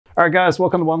All right, guys,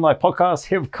 welcome to Onelife Podcast.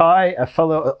 Here with Kye, a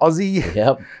fellow Aussie.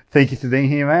 Yep. Thank you for being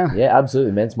here, man. Yeah,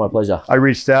 absolutely, man. It's my pleasure. I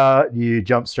reached out, you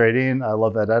jumped straight in. I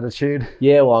love that attitude.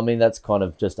 Yeah, well, I mean, that's kind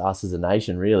of just us as a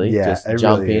nation, really. Yeah, just it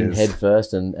jump really in is. head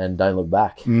first and don't look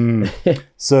back.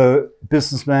 So,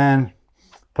 businessman,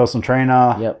 personal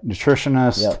trainer, Yep.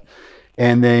 nutritionist, Yep.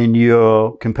 and then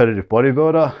you're competitive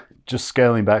bodybuilder, just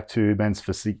scaling back to men's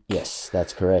physique. Yes,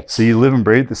 that's correct. So you live and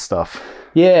breathe this stuff.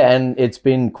 Yeah, and it's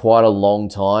been quite a long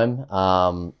time.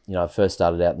 I first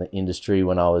started out in the industry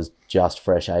when I was just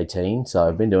fresh 18. So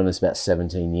I've been doing this about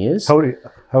 17 years. How old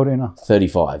are you now?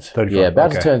 35. 35, Yeah,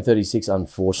 about to okay. turn 36,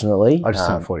 unfortunately. I just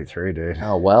turned 43, dude.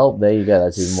 Oh, well, there you go.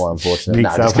 That's even more unfortunate.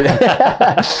 Sneaks just up.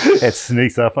 kidding. It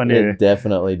sneaks up on you. It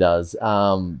definitely does.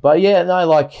 But yeah,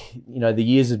 no, the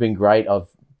years have been great. I've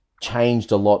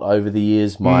changed a lot over the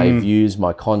years, my views,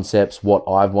 my concepts, what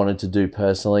I've wanted to do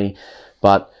personally.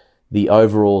 But the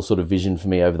overall sort of vision for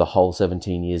me over the whole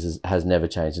 17 years has never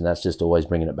changed. And that's just always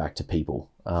bringing it back to people.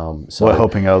 So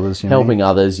helping others. Helping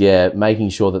others, yeah. Making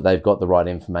sure that they've got the right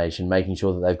information, making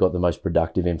sure that they've got the most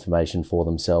productive information for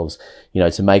themselves,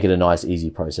 to make it a nice, easy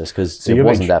process. Because it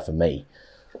wasn't that for me.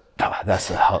 Oh, that's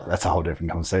a whole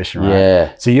different conversation, right?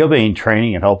 Yeah. So you've been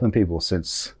training and helping people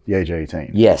since the age of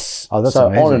 18? Yes. Oh, that's so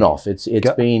amazing. on and off. It's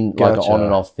been like Gotcha. an on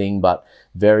and off thing, but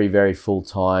very, very full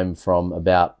time from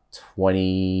about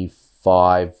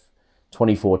 24,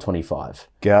 25.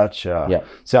 Gotcha. Yeah.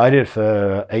 So I did it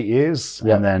for 8 years,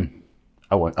 Yeah. and then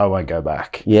I won't go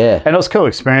back. Yeah. And it was a cool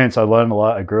experience. I learned a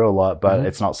lot. I grew a lot, but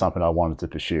it's not something I wanted to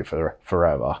pursue for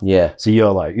forever. Yeah. So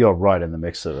you're right in the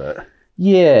mix of it.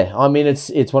 Yeah. I mean,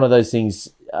 it's one of those things.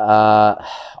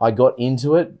 I got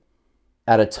into it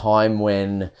at a time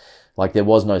when there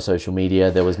was no social media.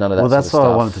 There was none of that Well, that's sort what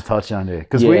of I stuff. wanted to touch on here.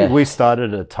 Because Yeah. we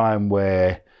started at a time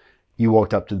where you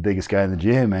walked up to the biggest guy in the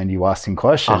gym and you asked him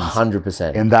questions.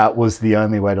 100%. And that was the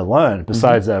only way to learn.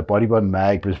 Besides that, Bodybuilding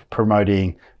Mag was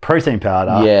promoting protein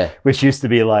powder, Yeah. which used to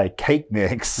be like cake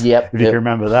mix. Yep. If you can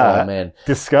remember that. Oh, man.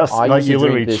 Disgusting. I Like used to you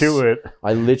literally drink chew it.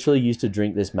 I literally used to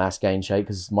drink this mass gain shake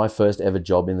because my first ever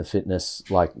job in the fitness,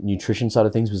 nutrition side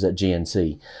of things, was at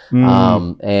GNC.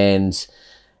 And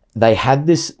they had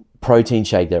this protein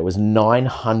shake there. It was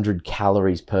 900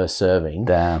 calories per serving.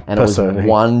 Damn. And Per it was serving.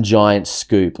 one giant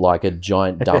scoop, like a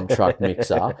giant dump truck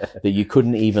mixer that you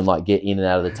couldn't even get in and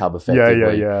out of the tub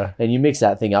effectively. Yeah. And you mix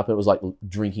that thing up, it was like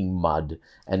drinking mud.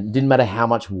 And it didn't matter how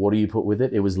much water you put with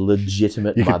it, it was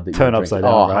legitimate You mud could that turn you were upside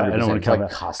drinking. down, Oh, right? 100%. And it would It's come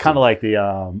like out. custard. Kind of like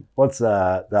the, what's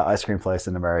the ice cream place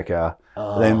in America?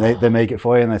 Oh. They make it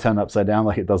for you and they turn it upside down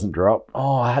like it doesn't drop.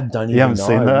 Oh, I don't even You haven't know.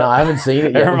 seen that? No, I haven't seen it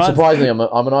It yet. reminds- Surprisingly,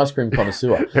 I'm an ice cream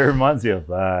connoisseur. It reminds you of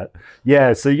that.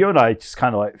 Yeah, so you and I just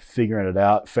kind of figuring it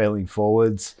out, failing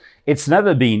forwards. It's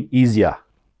never been easier.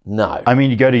 No. I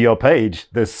mean, you go to your page,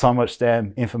 there's so much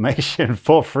damn information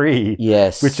for free.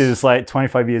 Yes. Which is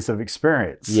 25 years of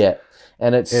experience. Yeah.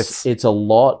 And it's a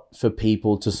lot for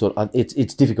people to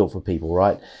it's difficult for people,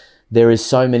 right? There is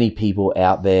so many people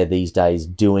out there these days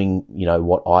doing,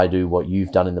 what I do, what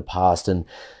you've done in the past. And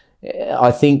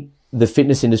I think the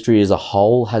fitness industry as a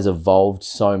whole has evolved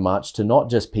so much to not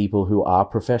just people who are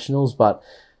professionals, but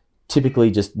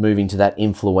typically just moving to that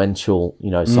influential,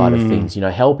 side of things,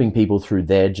 helping people through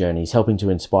their journeys, helping to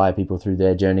inspire people through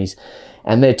their journeys.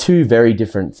 And they're two very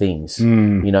different things.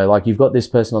 You've got this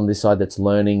person on this side that's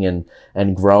learning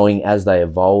and growing as they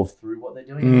evolve through what they're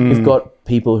doing. You've got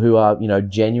people who are,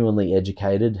 genuinely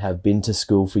educated, have been to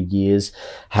school for years,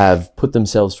 have put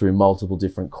themselves through multiple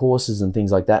different courses and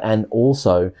things like that. And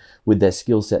also with their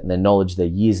skill set and their knowledge, their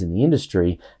years in the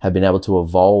industry, have been able to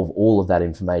evolve all of that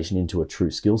information into a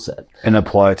true skill set. And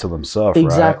apply it to themselves,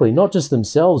 Exactly. right? Not just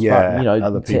themselves, Yeah, but,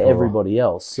 other to people. everybody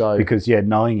else. So Because,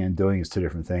 knowing and doing is two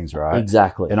different things, right?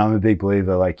 exactly. And I'm a big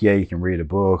believer, you can read a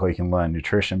book or you can learn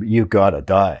nutrition, but you've got to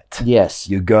diet. Yes.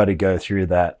 You've got to go through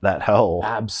that hell.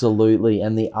 Absolutely.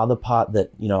 And the other part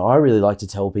that, I really like to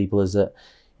tell people is that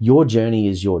your journey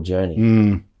is your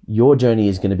journey. Your journey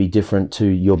is going to be different to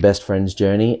your best friend's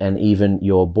journey and even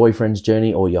your boyfriend's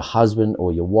journey or your husband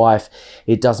or your wife.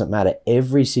 It doesn't matter.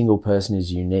 Every single person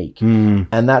is unique.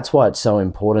 And that's why it's so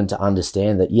important to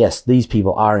understand that, yes, these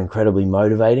people are incredibly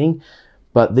motivating,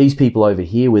 but these people over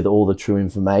here with all the true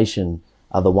information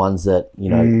are the ones that,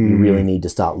 you really need to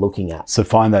start looking at. So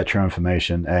find that true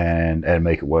information and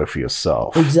make it work for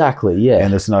yourself. Exactly, yeah.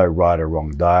 And there's no right or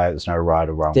wrong diet. There's no right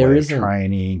or wrong way of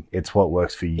training. It's what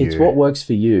works for you. It's what works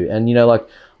for you. And,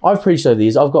 I've preached over the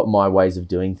years. I've got my ways of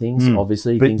doing things,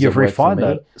 obviously. But things you've that work for refined me.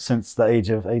 that since the age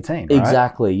of 18, right?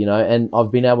 Exactly, and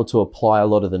I've been able to apply a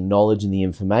lot of the knowledge and the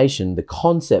information, the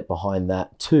concept behind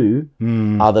that to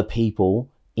other people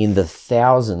in the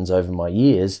thousands over my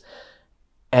years.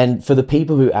 And for the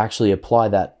people who actually apply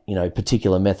that,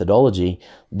 particular methodology,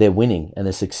 they're winning and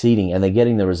they're succeeding and they're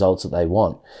getting the results that they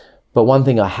want. But one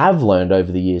thing I have learned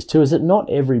over the years too is that not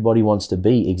everybody wants to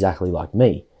be exactly like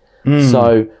me.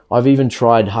 So I've even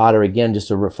tried harder again just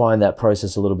to refine that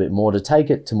process a little bit more, to take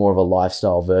it to more of a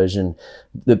lifestyle version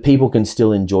that people can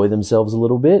still enjoy themselves a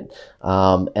little bit.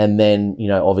 And then,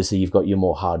 obviously you've got your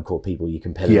more hardcore people, your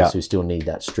competitors who still need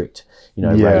that strict,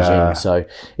 regime. So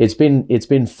it's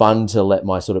been fun to let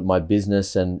my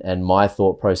business and my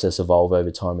thought process evolve over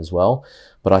time as well.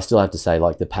 But I still have to say,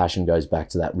 like, the passion goes back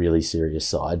to that really serious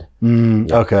side.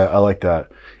 Okay, I like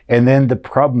that. And then the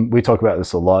problem, we talk about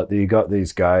this a lot, that you got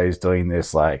these guys doing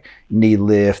this like knee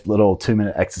lift, little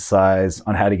 2-minute exercise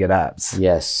on how to get abs.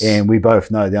 Yes. And we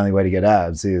both know the only way to get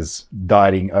abs is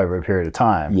dieting over a period of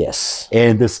time. Yes.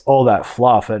 And all that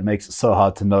fluff, it makes it so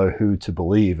hard to know who to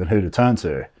believe and who to turn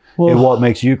to. And what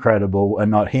makes you credible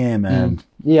and not him. And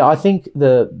yeah, I think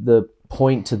the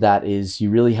point to that is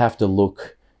you really have to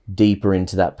look deeper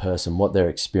into that person, what their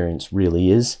experience really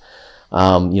is.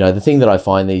 The thing that I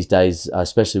find these days,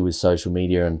 especially with social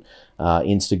media and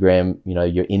Instagram,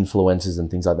 your influencers and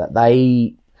things like that,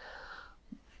 they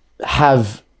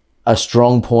have a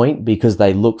strong point because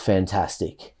they look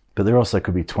fantastic. But there also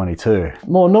could be 22.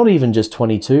 Well, not even just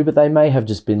 22, but they may have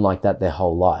just been like that their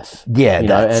whole life. Yeah,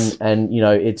 and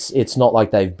it's not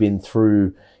like they've been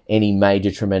through any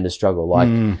major tremendous struggle.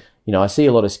 Like, I see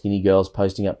a lot of skinny girls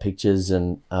posting up pictures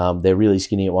and they're really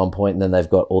skinny at one point and then they've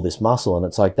got all this muscle, and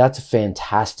it's like, that's a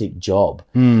fantastic job.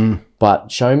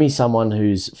 But show me someone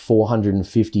who's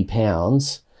 450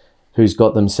 pounds, who's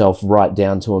got themselves right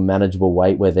down to a manageable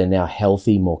weight where they're now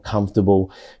healthy, more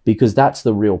comfortable, because that's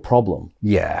the real problem.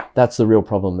 Yeah. That's the real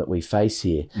problem that we face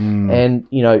here. And,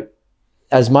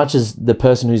 as much as the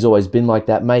person who's always been like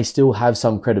that may still have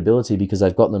some credibility because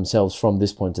they've gotten themselves from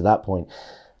this point to that point,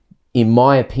 in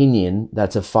my opinion,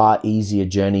 that's a far easier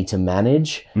journey to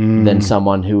manage than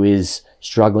someone who is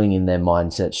struggling in their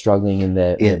mindset, struggling in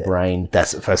their brain.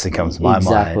 That's the first thing comes to my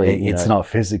mind. It's not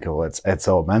physical. It's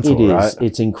all mental, it is. Right?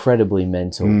 It's incredibly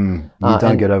mental. You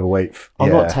don't get overweight. I'm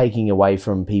not taking away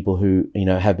from people who,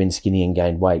 have been skinny and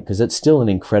gained weight, because it's still an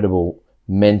incredible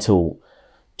mental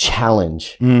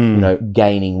challenge,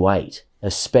 gaining weight,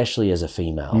 especially as a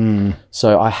female.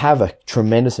 So I have a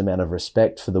tremendous amount of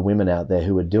respect for the women out there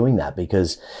who are doing that,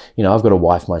 because, I've got a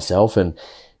wife myself and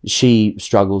she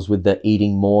struggles with the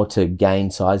eating more to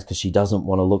gain size because she doesn't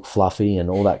want to look fluffy and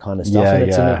all that kind of stuff. And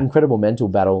it's an incredible mental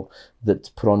battle that's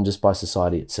put on just by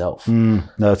society itself. No,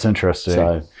 that's interesting.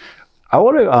 So I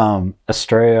want to,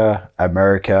 Australia,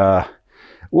 America,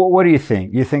 what do you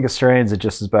think? You think Australians are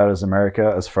just as bad as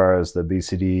America as far as the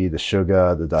obesity, the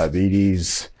sugar, the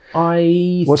diabetes?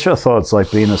 What's your thoughts,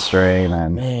 like being Australian?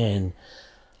 And man,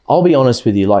 I'll be honest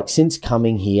with you, like, since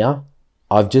coming here,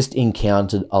 I've just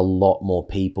encountered a lot more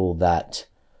people that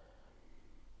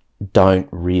don't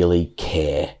really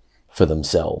care for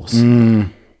themselves. Do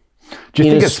you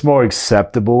think it's more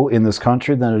acceptable in this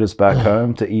country than it is back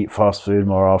home to eat fast food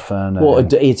more often? Well,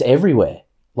 it's everywhere.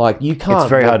 Like, you can't. It's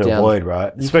very hard to avoid,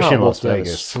 right? Especially in Las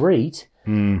Vegas. The street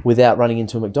without running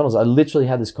into a McDonald's. I literally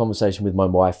had this conversation with my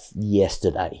wife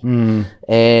yesterday,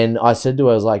 and I said to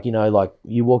her, I was like,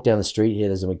 you walk down the street here,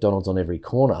 there's a McDonald's on every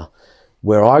corner.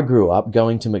 Where I grew up,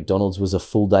 going to McDonald's was a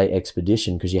full day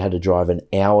expedition because you had to drive an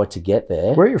hour to get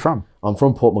there. Where are you from? I'm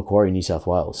from Port Macquarie, New South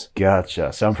Wales.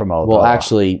 Gotcha. So I'm from Ulladulla. Well,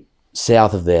 actually,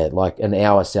 south of there, like an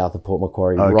hour south of Port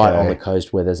Macquarie, right on the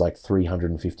coast where there's like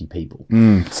 350 people.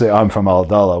 So I'm from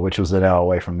Ulladulla, which was an hour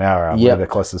away from Nowra, where the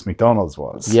closest McDonald's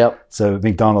was. So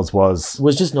McDonald's was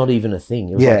just not even a thing.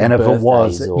 It was and if it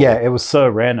was, it was so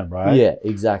random, right? Yeah,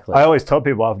 exactly. I always tell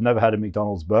people I've never had a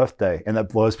McDonald's birthday, and that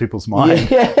blows people's mind.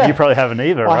 You probably haven't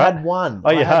either, right? I had one.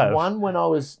 Oh, you have? I had one when I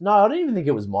was, I don't even think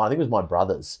it was mine. I think it was my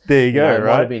brother's. There you go, right? It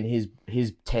might have been his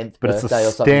 10th birthday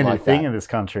or something like that. But it's a standard thing in this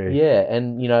country. Yeah,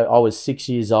 and I was 6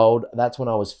 years old. That's when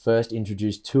I was first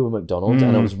introduced to a McDonald's,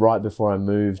 and it was right before I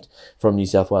moved from New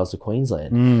South Wales to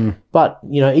Queensland. But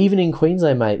even in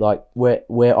Queensland, mate, like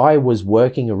where I was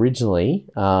working originally,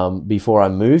 before I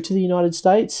moved to the United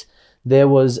States, there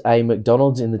was a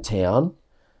McDonald's in the town,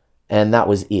 and that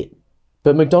was it.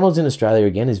 But McDonald's in Australia,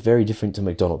 again, is very different to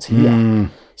McDonald's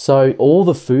here. So all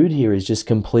the food here is just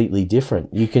completely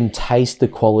different. You can taste the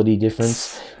quality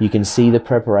difference. You can see the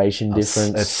preparation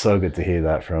difference. It's so good to hear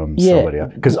that from somebody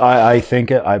else. Because I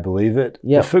think it, I believe it.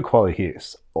 The food quality here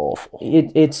is awful.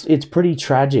 It's pretty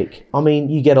tragic. I mean,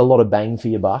 you get a lot of bang for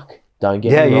your buck. Don't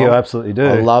get me wrong. Yeah, you absolutely do.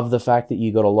 I love the fact that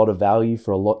you got a lot of value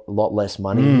for a lot less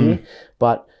money here.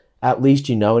 But at least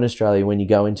in Australia, when you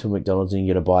go into a McDonald's and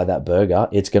you're going to buy that burger,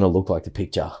 it's going to look like the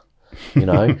picture. you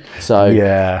know? So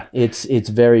yeah, it's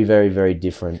very, very, very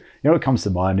different. You know what comes to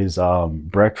mind is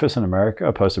breakfast in America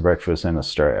opposed to breakfast in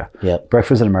Australia. Yeah.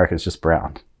 Breakfast in America is just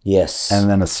brown. Yes. And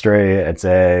then Australia, it's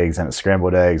eggs and it's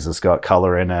scrambled eggs. It's got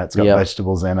color in it. It's got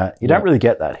vegetables in it. You don't really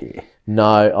get that here.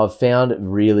 No, I've found it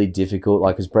really difficult.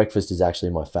 Like, because breakfast is actually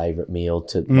my favorite meal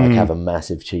to like have a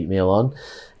massive cheat meal on.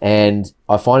 And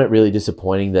I find it really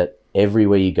disappointing that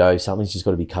everywhere you go, something's just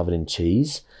got to be covered in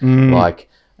cheese. Like,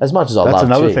 as much as I love cheese.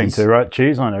 That's another thing too, right?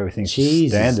 Cheese on everything.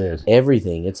 Cheese standard.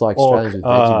 Everything. It's like Australians with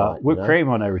Vegemite. Whipped cream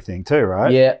on everything too,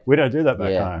 right? Yeah. We don't do that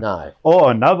back home. No.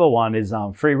 Or another one is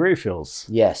free refills.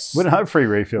 Yes. We don't have free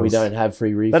refills. We don't have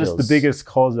free refills. That is the biggest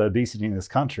cause of obesity in this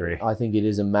country. I think it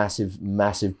is a massive,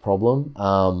 massive problem.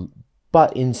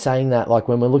 But in saying that, like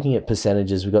when we're looking at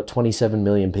percentages, we've got 27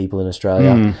 million people in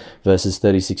Australia versus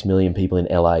 36 million people in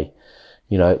LA.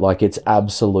 You know, like it's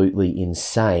absolutely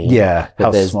insane that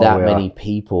there's that many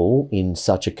people in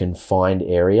such a confined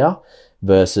area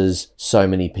versus so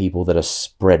many people that are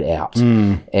spread out.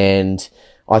 And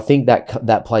I think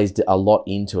that plays a lot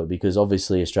into it, because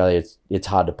obviously Australia, it's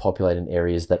hard to populate in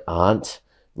areas that aren't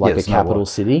like a capital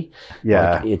city.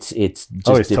 Yeah. Like it's just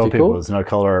I always difficult. tell people there's no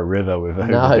Colorado River with a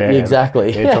No,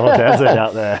 exactly. It's all desert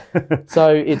out there.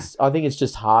 So I think it's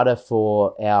just harder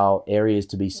for our areas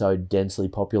to be so densely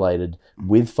populated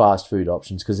with fast food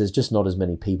options, because there's just not as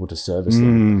many people to service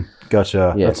them.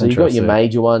 Gotcha. Yeah, That's so you've got your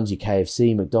major ones, your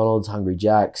KFC, McDonald's, Hungry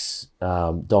Jack's,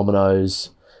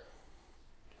 Domino's.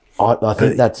 I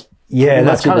think that's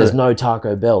that's kind of, there's no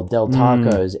Taco Bell, Del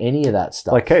Tacos, any of that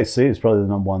stuff. Like KFC is probably the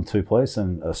number 1, 2 place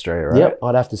in Australia, right? Yep,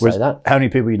 I'd have to say that. How many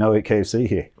people you know eat KFC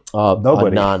here?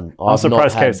 Nobody. None. I'm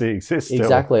surprised KFC exists still.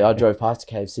 Exactly. I drove past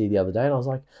KFC the other day and I was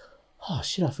like, oh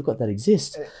shit, I forgot that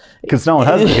exists. Because no one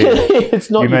has it here. It's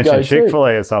not. You mentioned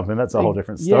Chick-fil-A or something. That's a whole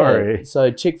different story. Yeah.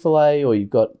 So Chick-fil-A, or you've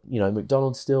got,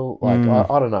 McDonald's still. Like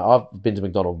I don't know. I've been to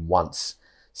McDonald's once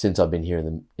since I've been here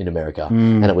in America,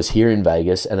 and it was here in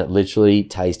Vegas, and it literally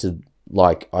tasted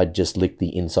like I just licked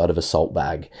the inside of a salt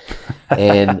bag,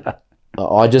 and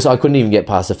I couldn't even get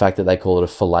past the fact that they call it a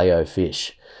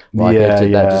filet-o-fish. Like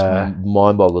that just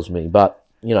mind boggles me. But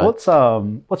what's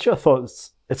your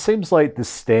thoughts? It seems like the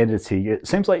standards here, it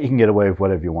seems like you can get away with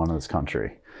whatever you want in this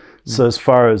country. So as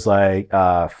far as like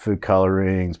food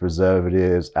colorings,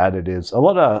 preservatives, additives, a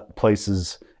lot of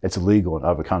places it's illegal in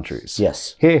other countries.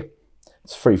 Yes. Here,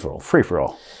 it's free for all. Free for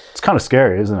all. It's kind of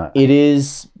scary, isn't it? It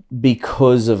is,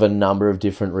 because of a number of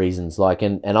different reasons. Like,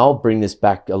 and I'll bring this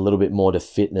back a little bit more to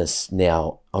fitness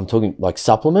now. I'm talking like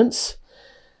supplements.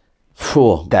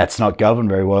 That's not governed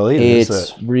very well either, is it?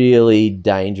 It's really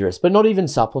dangerous. But not even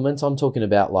supplements. I'm talking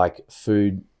about like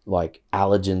food, like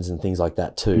allergens and things like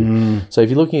that too. So if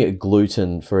you're looking at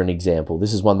gluten, for an example,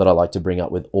 this is one that I like to bring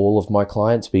up with all of my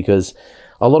clients, because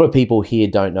a lot of people here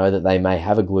don't know that they may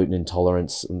have a gluten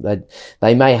intolerance, that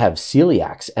they may have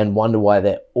celiacs, and wonder why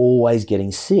they're always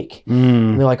getting sick.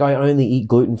 And they're like, I only eat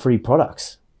gluten-free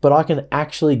products. But I can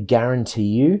actually guarantee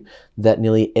you that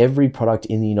nearly every product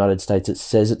in the United States that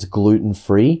says it's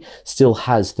gluten-free still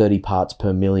has 30 parts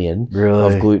per million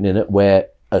of gluten in it, where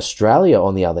Australia,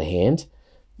 on the other hand,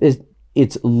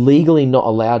 it's legally not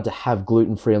allowed to have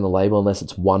gluten-free on the label unless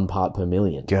it's 1 part per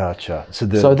million. Gotcha. So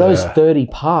those 30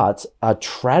 parts are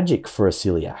tragic for a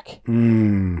celiac.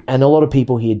 And a lot of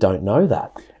people here don't know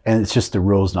that. And it's just the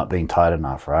rules not being tight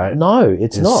enough, right? No,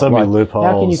 it's not. So many loopholes.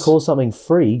 How can you call something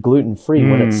free, gluten-free,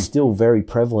 when it's still very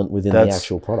prevalent within the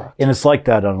actual product? And it's like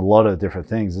that on a lot of different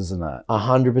things, isn't it?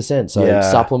 100%. So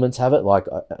supplements have it. Like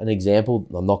an example,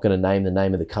 I'm not going to name the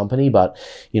name of the company, but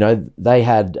they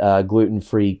had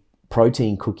gluten-free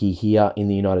protein cookie here in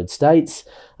the United States.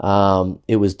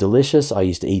 It was delicious. I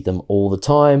used to eat them all the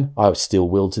time. I still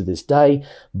will to this day.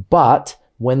 But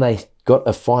when they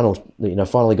got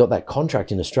finally got that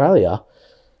contract in Australia,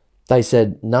 they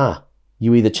said, nah,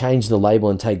 you either change the label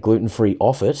and take gluten-free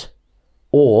off it,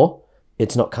 or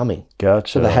it's not coming.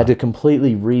 Gotcha. So they had to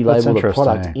completely relabel the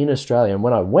product in Australia. And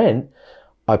when I went,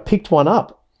 I picked one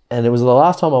up, and it was the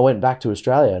last time I went back to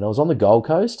Australia, and I was on the Gold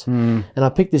Coast, and I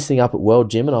picked this thing up at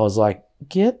World Gym, and I was like,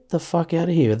 get the fuck out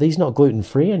of here. Are these not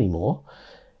gluten-free anymore?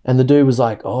 And the dude was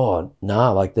like, oh,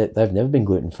 nah, like they've never been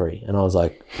gluten-free. And I was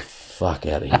like, fuck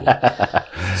out of here.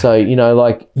 So,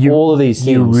 all of these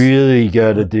things. You really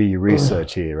got to do your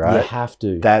research here, right? You have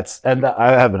to. And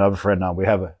I have another friend we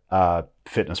have a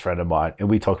fitness friend of mine, and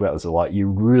we talk about this a lot. You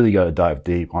really got to dive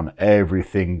deep on every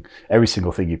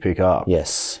single thing you pick up.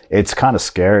 Yes. It's kind of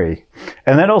scary.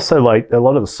 And then also, like, a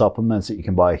lot of the supplements that you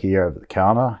can buy here over the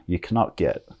counter, you cannot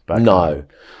get back home.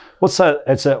 What's that?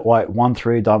 It's that like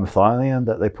 1,3-dimethylene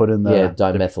that they put in the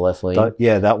dimethylethyline.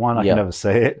 Yeah, that one. I can never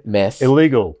say it. Meth.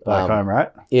 Illegal back home,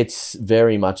 right? It's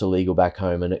very much illegal back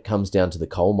home, and it comes down to the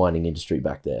coal mining industry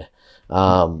back there.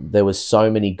 There was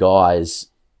so many guys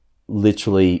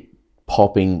literally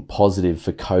popping positive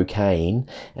for cocaine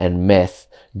and meth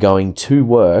going to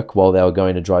work while they were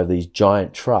going to drive these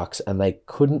giant trucks, and they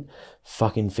couldn't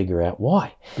fucking figure out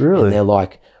why. Really? And they're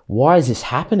like, why is this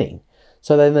happening?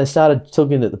 So then they started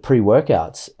looking at the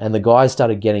pre-workouts, and the guys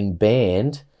started getting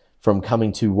banned from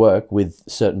coming to work with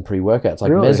certain pre-workouts,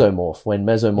 like Mesomorph, when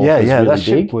Mesomorph was really that big.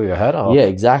 shit blew your head off. Yeah,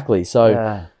 exactly.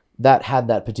 So that had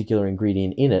that particular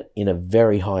ingredient in it in a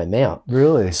very high amount.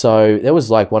 Really? So that was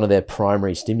like one of their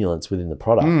primary stimulants within the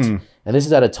product. And this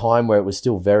is at a time where it was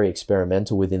still very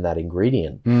experimental within that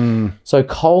ingredient. So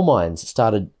coal mines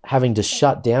started having to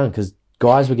shut down because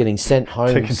guys were getting sent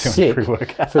home sick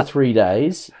for 3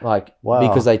 days,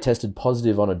 because they tested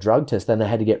positive on a drug test. Then they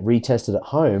had to get retested at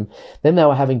home. Then they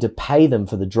were having to pay them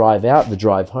for the drive out, the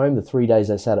drive home, the 3 days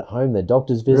they sat at home, their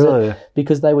doctor's visit,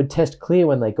 because they would test clear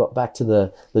when they got back to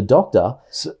the doctor.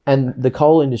 And the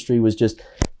coal industry was just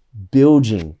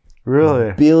bilging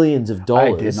billions of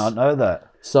dollars. I did not know that.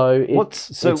 So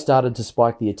it started to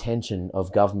spike the attention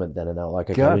of government then, and they were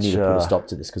like, okay, we need to put a stop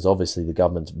to this, because obviously the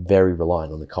government's very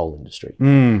reliant on the coal industry.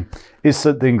 Is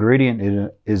that the ingredient in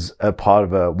it is a part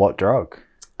of a what drug?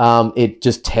 It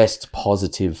just tests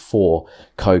positive for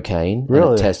cocaine. Really?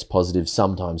 And it tests positive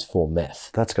sometimes for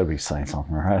meth. That's got to be saying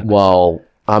something, right? Well,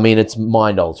 I mean, it's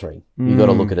mind altering. You got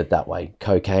to look at it that way.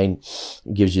 Cocaine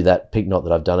gives you that pick, not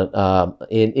that I've done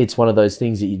it. It's one of those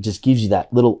things that just gives you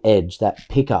that little edge, that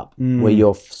pickup where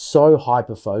you're so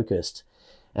hyper focused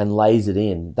and lays it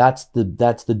in. That's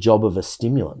the job of a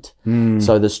stimulant.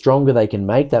 So the stronger they can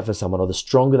make that for someone, or the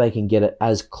stronger they can get it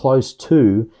as close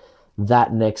to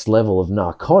that next level of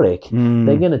narcotic,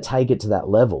 they're going to take it to that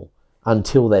level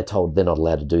until they're told they're not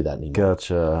allowed to do that anymore.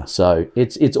 Gotcha. So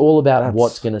it's all about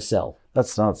what's going to sell.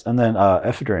 That's nuts. And then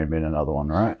ephedrine being another one,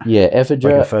 right? Yeah,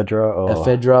 ephedra. Like ephedra? Or...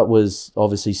 Ephedra was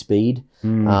obviously speed,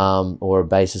 or a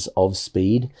basis of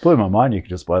speed. Blew my mind you could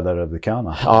just buy that over the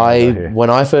counter. When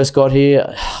I first got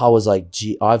here, I was like,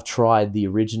 gee, I've tried the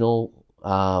original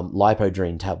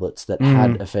Lipodrine tablets that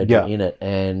had ephedra in it,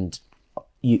 and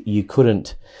you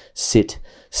couldn't sit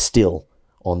still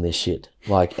on this shit.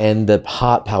 And the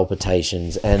heart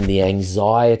palpitations and the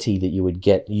anxiety that you would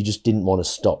get, you just didn't want to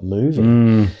stop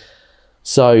moving.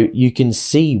 So you can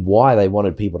see why they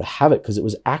wanted people to have it, because it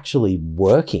was actually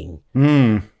working.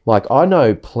 I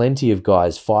know plenty of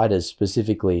guys, fighters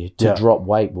specifically, to drop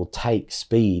weight will take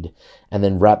speed and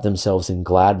then wrap themselves in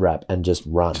Glad wrap and just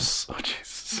run.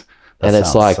 Jesus. And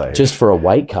it's like safe. Just for a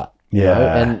weight cut. You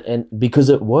Yeah. know? And because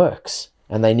it works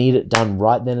and they need it done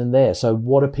right then and there. So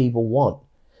what do people want?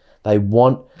 They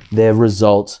want their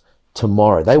results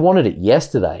tomorrow. They wanted it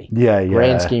yesterday.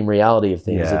 Grand scheme reality of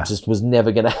things. It just was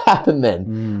never going to happen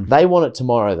then. They want it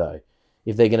tomorrow though.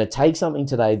 If they're going to take something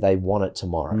today, they want it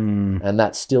tomorrow. And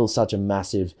that's still such a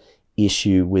massive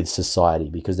issue with society,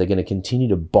 because they're going to continue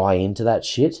to buy into that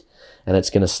shit, and it's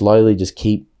going to slowly just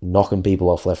keep knocking people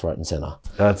off left, right, and center.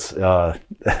 That's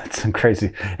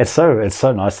crazy. It's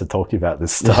so nice to talk to you about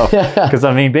this stuff, because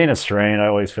I mean, being Australian, I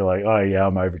always feel like, oh yeah,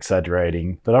 I'm over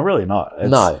exaggerating, but I'm really not.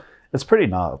 It's pretty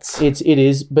nuts. It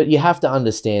is, but you have to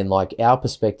understand, our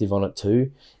perspective on it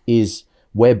too is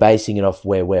we're basing it off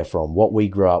where we're from, what we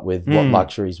grew up with, what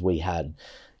luxuries we had.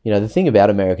 The thing about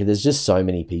America, there's just so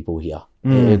many people here.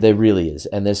 There really is.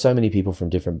 And there's so many people from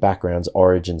different backgrounds,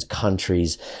 origins,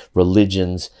 countries,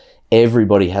 religions.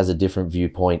 Everybody has a different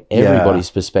viewpoint. Everybody's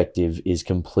perspective is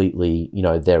completely,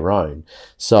 their own.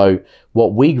 So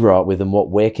what we grew up with and what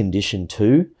we're conditioned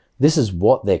to, this is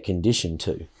what they're conditioned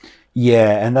to.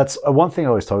 Yeah, and that's one thing I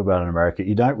always talk about in America.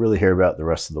 You don't really hear about the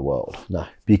rest of the world. No.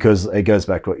 Because it goes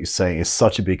back to what you're saying. It's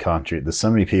such a big country. There's so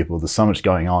many people. There's so much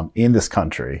going on in this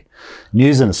country.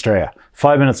 News in Australia.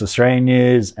 5 minutes Australian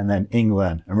news, and then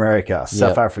England, America,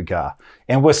 South Africa.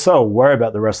 And we're so worried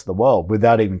about the rest of the world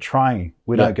without even trying.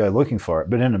 We don't go looking for it.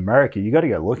 But in America, you got to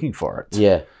go looking for it.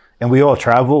 Yeah. And we all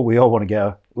travel. We all want to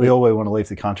go. We always want to leave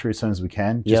the country as soon as we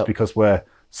can, just because we're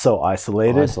so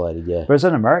isolated. Whereas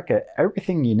in America,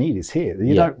 everything you need is here.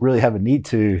 You don't really have a need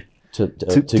to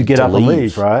get up and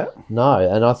leave, right? No,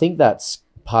 and I think that's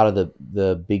part of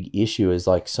the big issue is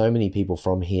so many people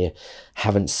from here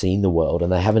haven't seen the world and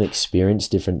they haven't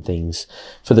experienced different things.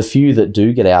 For the few that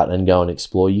do get out and go and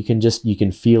explore, you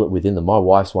can feel it within them. My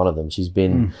wife's one of them. She's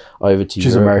been over to Europe.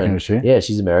 She's American, is she? Yeah,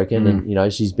 she's American,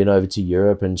 and she's been over to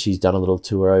Europe and she's done a little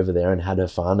tour over there and had her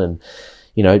fun, and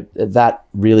that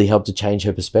really helped to change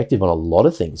her perspective on a lot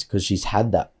of things, because she's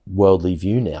had worldly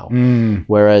view now.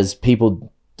 Whereas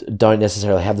people don't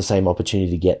necessarily have the same opportunity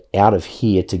to get out of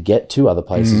here to get to other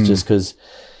places just because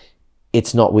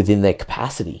it's not within their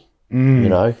capacity. You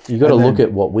know, you got to look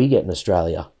at what we get in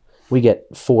Australia. We get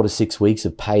 4 to 6 weeks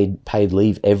of paid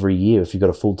leave every year if you've got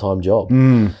a full-time job.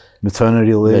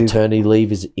 Maternity leave. Maternity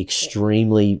leave is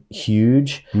extremely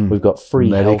huge. We've got free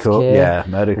healthcare. Yeah,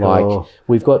 medical. Like,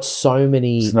 we've got so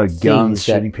many There's no guns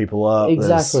shooting people up.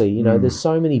 Exactly. You know, there's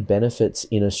so many benefits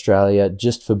in Australia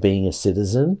just for being a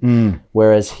citizen.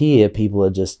 Whereas here, people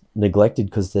are just neglected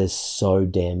because there's so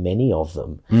damn many of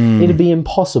them. It'd be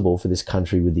impossible for this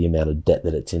country with the amount of debt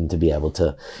that it's in to be able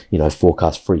to, you know,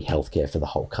 forecast free healthcare for the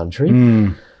whole country.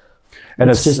 And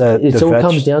it's just, it all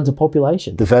comes down to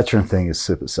population. The veteran thing is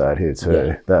super sad here too.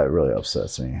 Yeah. That really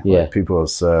upsets me. Yeah. Like people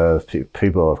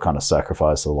have kind of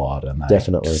sacrificed a lot, and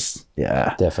Definitely.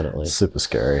 Definitely, super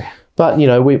scary. But you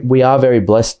know, we are very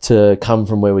blessed to come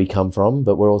from where we come from,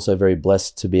 but we're also very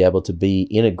blessed to be able to be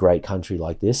in a great country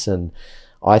like this. And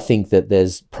I think that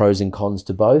there's pros and cons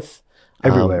to both.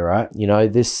 Everywhere, right? You know,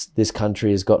 this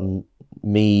country has gotten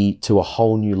me to a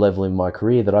whole new level in my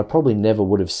career that I probably never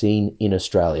would have seen in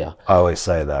Australia. I always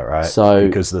say that, right? So,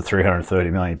 because the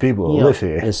 330 million people who live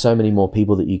here. There's so many more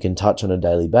people that you can touch on a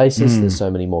daily basis. There's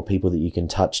so many more people that you can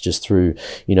touch just through,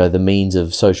 you know, the means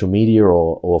of social media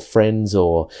or friends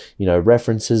or, you know,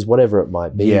 references, whatever it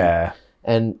might be. Yeah.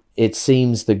 And it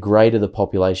seems the greater the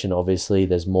population, obviously,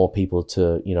 there's more people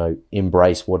to, you know,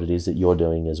 embrace what it is that you're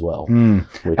doing as well. And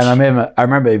I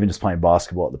remember even just playing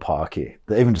basketball at the park here.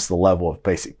 Even just the level of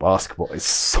basic basketball is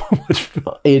so much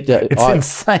fun. It's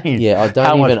insane. Yeah,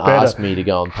 don't even ask me to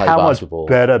go and play basketball.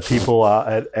 How much better people are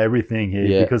at everything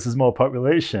here because there's more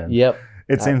population. Yep.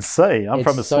 It's insane. I'm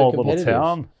from a small little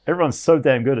town. Everyone's so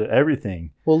damn good at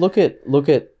everything. Well, look at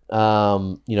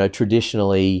you know,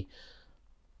 traditionally,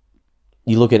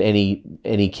 you look at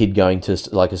any kid going to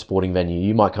like a sporting venue.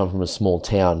 You might come from a small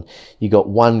town. You got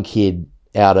one kid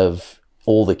out of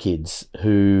all the kids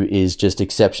who is just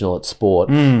exceptional at sport,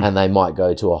 and they might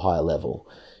go to a higher level.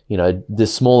 You know, the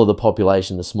smaller the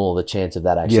population, the smaller the chance of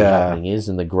that actually happening is,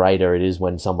 and the greater it is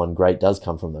when someone great does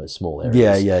come from those small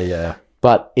areas. Yeah.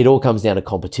 But it all comes down to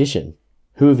competition.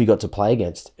 Who have you got to play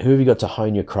against? Who have you got to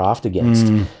hone your craft against?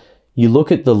 You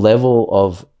look at the level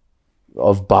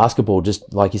of basketball,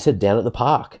 just like you said, down at the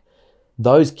park.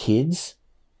 Those kids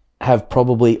have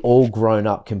probably all grown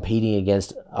up competing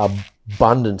against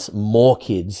abundance more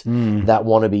kids that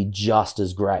want to be just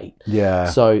as great. Yeah.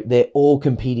 So they're all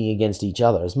competing against each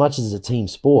other. As much as it's a team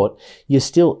sport, you're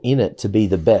still in it to be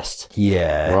the best.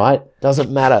 Yeah. Right? Doesn't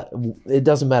matter. It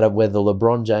doesn't matter whether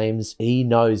LeBron James, he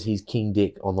knows he's King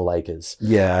Dick on the Lakers.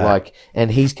 Yeah. And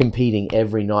he's competing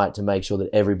every night to make sure that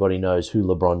everybody knows who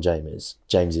LeBron James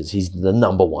is. He's the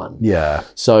number one. Yeah.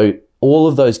 So all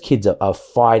of those kids are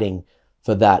fighting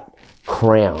for that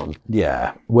crown.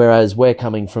 Yeah. Whereas we're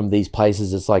coming from these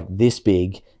places, it's like this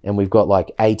big, and we've got like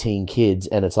 18 kids,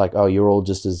 and it's like, oh, you're all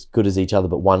just as good as each other,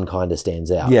 but one kind of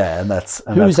stands out. Yeah, and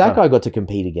who's that guy got to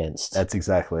compete against? That's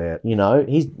exactly it. You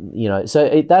know,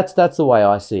 so that's the way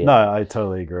I see it. No, I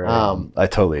totally agree. I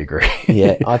totally agree.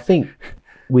 Yeah, I think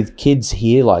with kids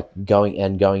here, like going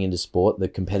into sport, the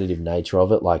competitive nature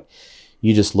of it, like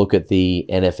you just look at the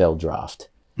NFL draft.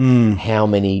 How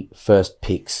many first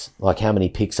picks, like how many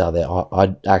picks are there?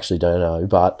 I actually don't know,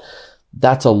 but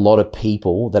that's a lot of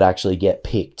people that actually get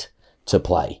picked to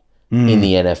play in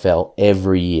the NFL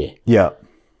every year. Yeah.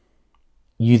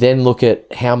 You then look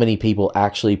at how many people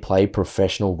actually play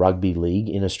professional rugby league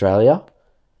in Australia.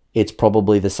 It's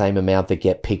probably the same amount that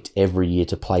get picked every year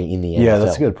to play in the NFL. Yeah,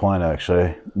 that's a good point,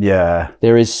 actually. Yeah.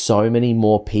 There is so many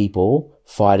more people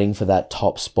fighting for that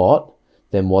top spot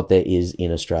than what there is in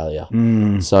Australia.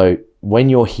 So when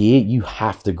you're here, you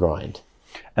have to grind.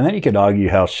 And then you could argue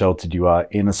how sheltered you are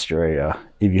in Australia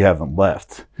if you haven't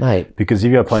left. Mate. Because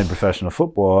if you're playing professional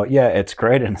football, yeah, it's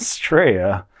great in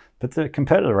Australia, but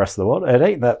compared to the rest of the world, it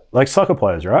ain't that, like soccer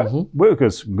players, right? We're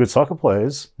good soccer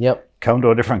players. Yep. Come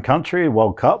to a different country,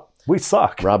 World Cup, we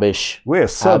suck. Rubbish. We're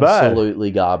so bad. Absolutely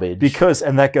garbage.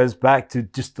 And that goes back to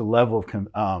just the level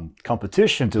of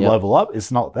competition to level up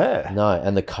is not there. No,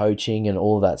 and the coaching and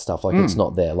all that stuff, like it's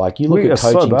not there. Like you look at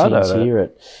coaching teams here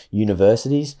at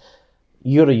universities,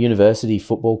 you got a university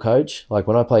football coach. Like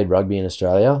when I played rugby in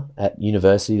Australia, at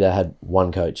university they had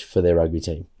one coach for their rugby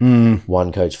team.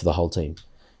 One coach for the whole team.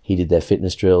 He did their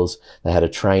fitness drills. They had a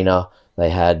trainer.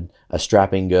 They had a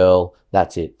strapping girl.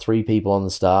 That's it. 3 people on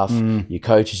the staff. Your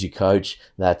coach is your coach.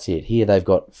 That's it. Here they've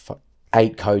got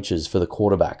 8 coaches for the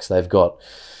quarterbacks. They've got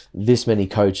this many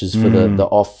coaches for the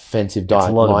offensive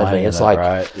linemen. It's like,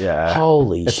 right? Yeah.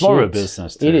 Holy shit. It's more of a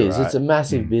business too, It is. right? It's a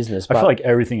massive business. I But feel like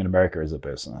everything in America is a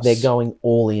business. they're going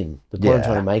all in. The point I'm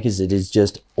trying to make is it is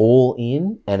just all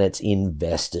in and it's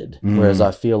invested. Whereas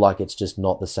I feel like it's just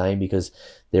not the same because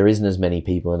there isn't as many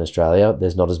people in Australia.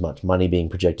 There's not as much money being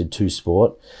projected to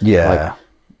sport. Yeah. Like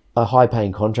a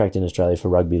high-paying contract in Australia for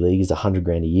rugby league is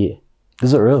 $100,000 a year.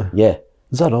 Is it really? Yeah.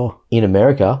 Is that all? In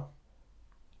America,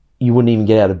 you wouldn't even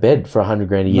get out of bed for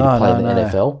 $100,000 a year to play in the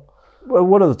NFL. Well,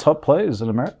 what are the top players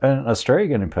in Australia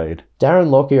getting paid? Darren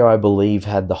Lockyer, I believe,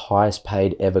 had the highest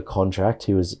paid ever contract.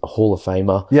 He was a Hall of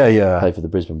Famer. Yeah. Played for the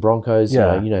Brisbane Broncos.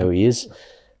 Yeah. You know who he is.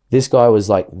 This guy was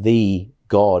like the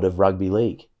god of rugby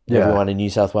league. Yeah. Everyone in New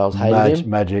South Wales hated him.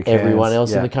 Magic. Everyone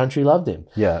else in the country loved him.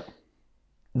 Yeah.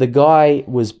 The guy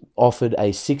was offered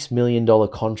a $6 million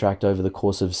contract over the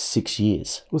course of 6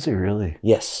 years. Was he really?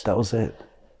 Yes. That was it.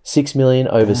 $6 million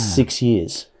over 6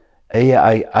 years. Yeah,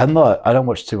 I don't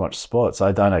watch too much sports.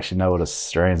 I don't actually know what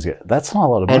Australians get. That's not a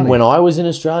lot of money. And when I was in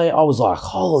Australia, I was like,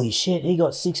 holy shit, he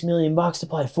got $6 million to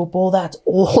play football. That's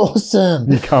awesome.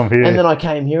 You come here. And then I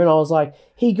came here and I was like,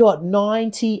 he got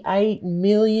 $98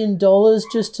 million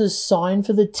just to sign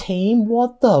for the team.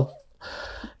 What the?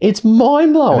 It's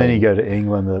mind blowing. And then you go to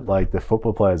England, the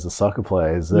football players, the soccer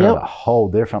players, they're at a whole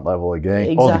different level of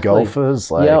game. Exactly. All the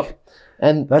golfers,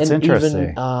 And that's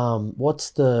interesting. Even, what's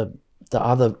the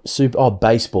other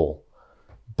baseball.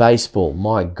 Baseball,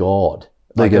 my God.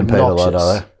 They get paid a lot,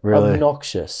 are they? Really?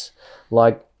 Obnoxious.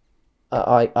 Like,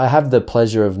 I have the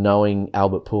pleasure of knowing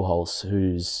Albert Pujols,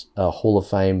 who's a Hall of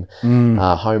Fame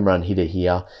home run hitter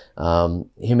here. Him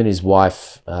and his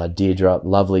wife, Deirdre,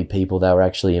 lovely people. They were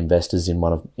actually investors in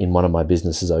one of my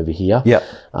businesses over here. Yeah.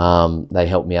 They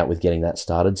helped me out with getting that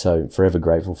started, so forever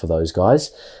grateful for those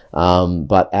guys.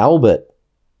 But Albert,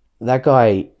 that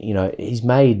guy, he's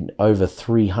made over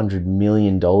 $300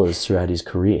 million throughout his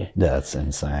career. That's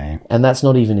insane. And that's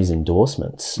not even his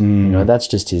endorsements. That's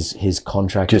just his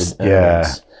contracted earnings.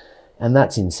 Yeah. And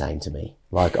that's insane to me.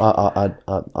 Like, I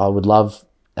would love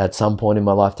at some point in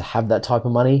my life to have that type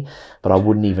of money, but I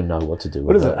wouldn't even know what to do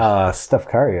with it. What is it? Steph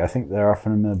Curry, I think they're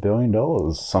offering him $1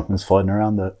 billion. Something's floating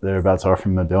around that they're about to offer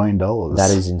him $1 billion. That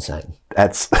is insane.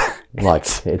 That's... Like,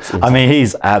 it's I mean,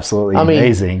 he's absolutely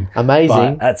amazing.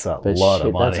 Amazing. But that's a lot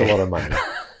of money. That's a lot of money.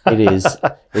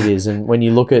 It is. And when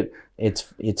you look at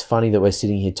it's funny that we're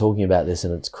sitting here talking about this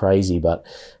and it's crazy, but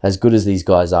as good as these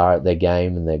guys are at their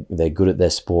game and they're good at their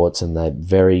sports and they're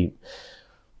very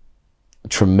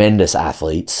tremendous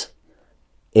athletes,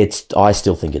 I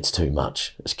still think it's too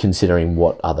much, considering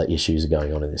what other issues are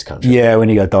going on in this country. Yeah, when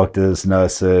you got doctors,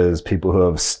 nurses, people who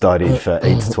have studied for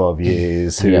 8 to 12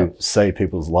 years, who save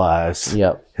people's lives,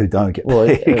 who don't get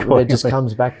paid. It just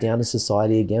comes back down to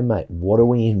society again, mate. What are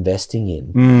we investing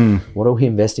in? What are we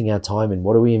investing our time in?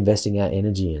 What are we investing our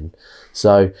energy in?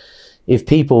 So if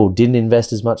people didn't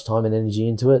invest as much time and energy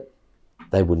into it,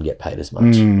 they wouldn't get paid as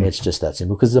much. It's just that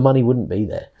simple because the money wouldn't be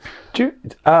there. Do you,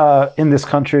 in this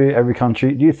country, every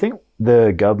country, do you think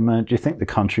the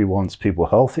country wants people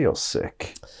healthy or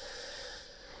sick?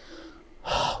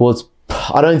 Well,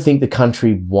 I don't think the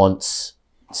country wants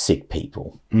sick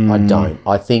people. I don't.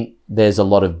 I think there's a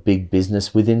lot of big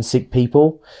business within sick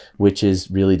people, which is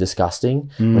really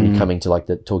disgusting when you're coming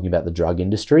to talking about the drug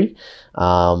industry.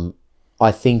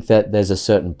 I think that there's a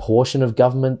certain portion of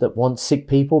government that wants sick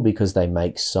people because they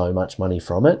make so much money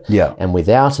from it. Yeah. And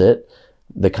without it,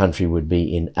 the country would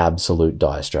be in absolute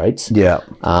dire straits. Yeah.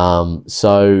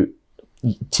 So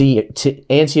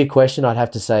to answer your question, I'd have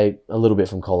to say a little bit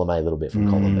from column A, a little bit from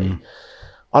column B.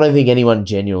 I don't think anyone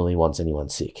genuinely wants anyone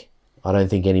sick. I don't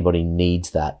think anybody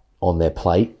needs that on their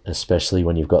plate, especially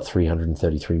when you've got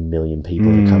 333 million people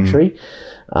in the country.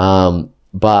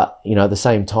 But, at the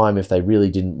same time, if they really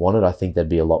didn't want it, I think there'd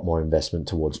be a lot more investment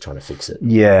towards trying to fix it.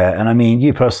 Yeah. And I mean,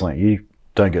 you personally, you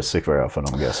don't get sick very often,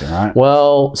 I'm guessing, right?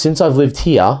 Well, since I've lived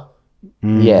here,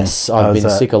 yes, I've been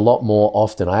sick a lot more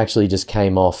often. I actually just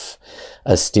came off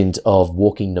a stint of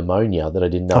walking pneumonia that I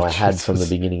didn't know I had from the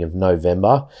beginning of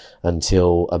November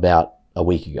until about a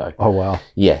week ago. Oh, wow.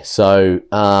 Yeah. So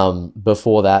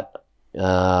before that,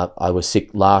 I was sick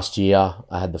last year.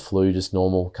 I had the flu, just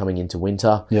normal coming into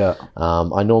winter. Yeah.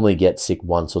 I normally get sick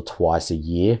once or twice a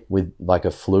year with like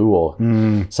a flu or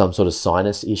some sort of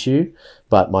sinus issue.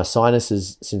 But my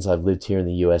sinuses, since I've lived here in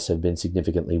the US, have been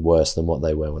significantly worse than what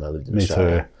they were when I lived in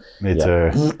Australia. Me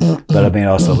too. But I mean,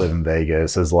 I also live in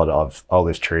Vegas. There's a lot of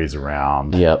olive trees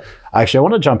around. Yep. Actually, I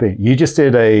want to jump in. You just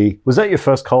did was that your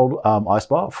first cold ice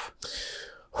bath?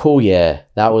 Oh yeah,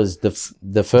 that was the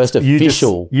first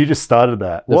official. You just started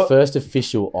that. First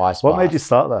official ice bath. What made you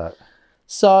start that?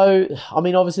 So, I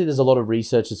mean, obviously there's a lot of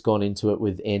research that's gone into it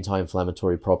with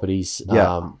anti-inflammatory properties,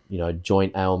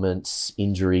 joint ailments,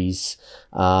 injuries,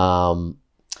 and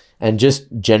just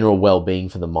general well-being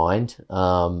for the mind.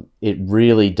 It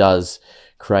really does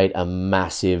create a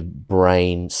massive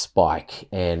brain spike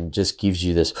and just gives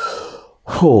you this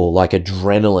like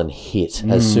adrenaline hit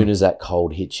as soon as that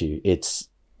cold hits you.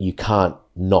 You can't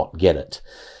not get it.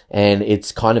 And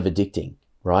it's kind of addicting.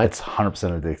 Right? It's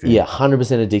 100% addicting. Yeah, 100%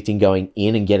 addicting, going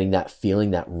in and getting that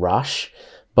feeling, that rush.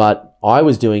 But I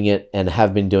was doing it and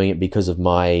have been doing it because of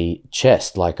my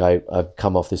chest. Like I've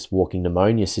come off this walking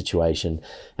pneumonia situation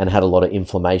and had a lot of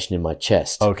inflammation in my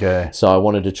chest. Okay. So I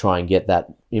wanted to try and get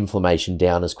that inflammation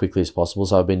down as quickly as possible.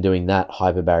 So I've been doing that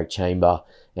hyperbaric chamber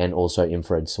and also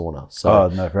infrared sauna. So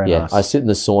very nice. I sit in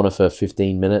the sauna for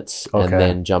 15 minutes and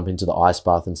then jump into the ice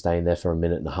bath and stay in there for 1.5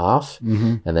 minutes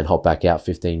and then hop back out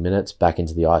 15 minutes, back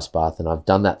into the ice bath. And I've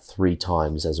done that 3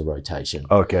 times as a rotation.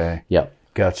 Okay. Yep.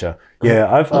 Gotcha. Yeah,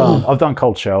 I've done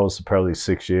cold showers for probably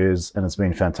 6 years, and it's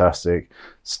been fantastic.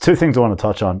 It's 2 things I want to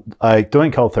touch on.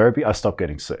 Doing cold therapy, I stopped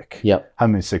getting sick. Yep.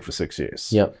 Haven't been sick for 6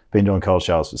 years. Yep. Been doing cold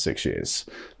showers for 6 years.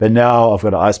 But now I've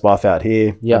got an ice bath out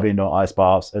here. Yep. I've been doing ice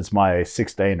baths. It's my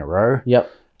 6th day in a row. Yep.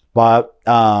 But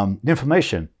the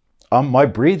inflammation, my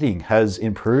breathing has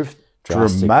improved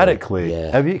dramatically.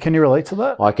 Yeah. Can you relate to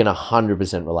that? I can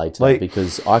 100% relate to that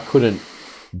because I couldn't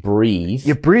breathe.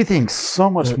 You're breathing so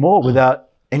much more without,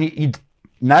 and you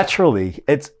naturally,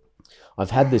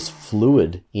 I've had this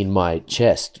fluid in my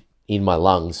chest, in my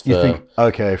lungs from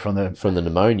the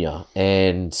pneumonia,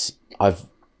 and I've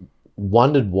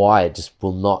wondered why it just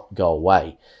will not go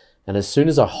away. And as soon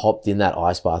as I hopped in that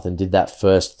ice bath and did that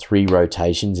first 3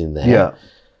 rotations in there,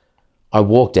 I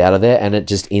walked out of there and it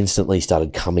just instantly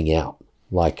started coming out.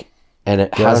 And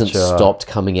it hasn't stopped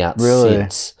coming out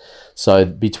since. So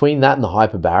between that and the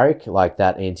hyperbaric, like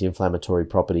that anti-inflammatory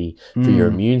property for your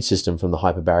immune system from the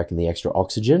hyperbaric and the extra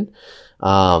oxygen,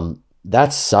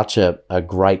 that's such a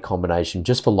great combination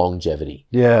just for longevity.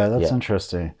 Yeah, that's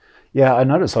interesting. Yeah, I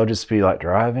noticed I'll just be like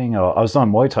driving, or I was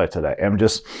on Muay Thai today, and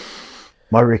just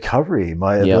my recovery,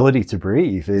 my ability to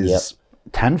breathe is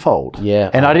tenfold. Yeah,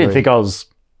 and I didn't think I was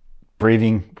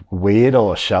breathing weird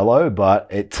or shallow, but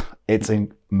it's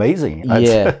amazing. I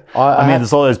mean,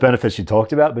 there's all those benefits you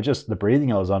talked about, but just the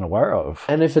breathing I was unaware of.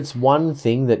 And if it's one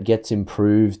thing that gets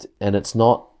improved and it's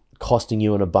not costing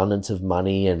you an abundance of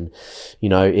money and,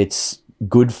 it's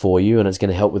good for you and it's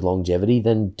going to help with longevity,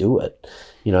 then do it.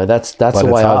 That's the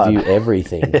way I view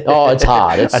everything. Oh, it's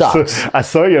hard. It sucks. I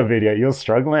saw your video. You're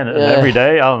struggling and every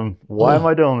day. Why am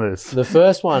I doing this? The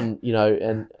first one,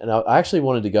 and I actually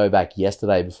wanted to go back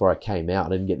yesterday before I came out. I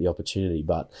didn't get the opportunity,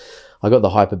 but I got the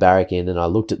hyperbaric in and I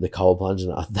looked at the cold plunge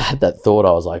and I had that thought.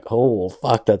 I was like, oh,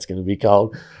 fuck, that's going to be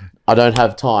cold. I don't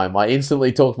have time. I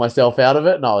instantly talked myself out of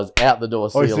it and I was out the door.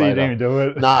 See you later. You didn't even do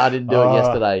it? No, I didn't do it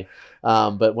yesterday.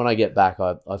 But when I get back,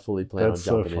 I fully plan on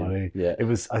jumping in. Funny. Yeah,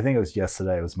 I think it was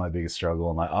yesterday. It was my biggest struggle.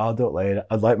 I'm like, I'll do it later.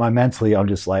 Mentally, I'm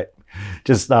just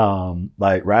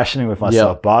rationing with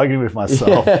myself, bargaining with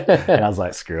myself, and I was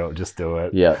like, screw it, just do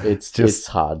it. Yeah, it's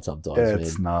hard sometimes.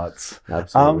 It's nuts.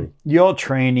 Absolutely. Your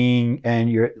training,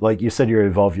 and you said you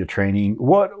evolve your training.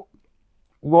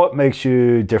 What makes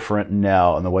you different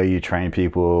now in the way you train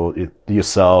people,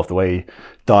 yourself, the way you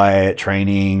diet,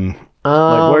 training? Where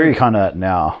are you kind of at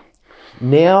now?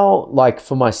 Now,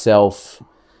 for myself,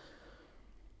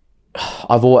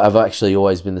 I've actually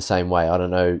always been the same way. I don't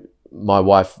know. My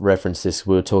wife referenced this.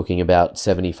 We were talking about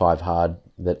 75 hard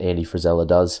that Andy Frisella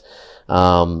does,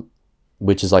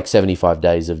 which is 75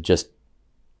 days of just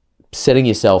setting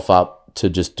yourself up to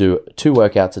just do 2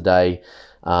 workouts a day.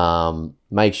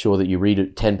 Make sure that you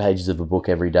read 10 pages of a book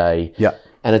every day. Yeah.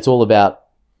 And it's all about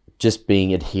just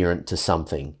being adherent to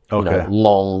something,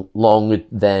 longer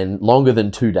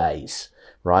than 2 days,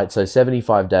 right? So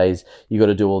 75 days, you got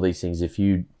to do all these things. If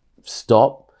you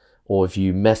stop or if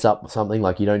you mess up something,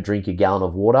 like you don't drink a gallon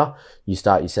of water, you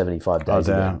start your 75 days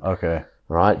again. Okay.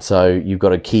 Right? So you've got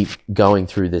to keep going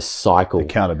through this cycle.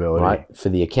 Accountability. Right? For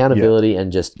the accountability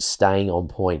and just staying on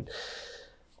point.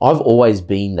 I've always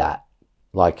been that.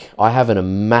 I have a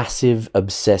massive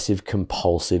obsessive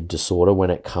compulsive disorder when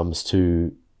it comes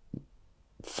to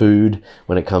food,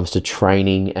 when it comes to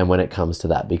training, and when it comes to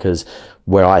that, because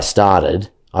where I started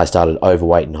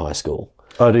overweight in high school.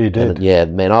 Oh, you did?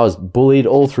 And, man, I was bullied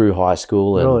all through high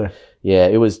school. And really? Yeah,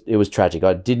 it was tragic.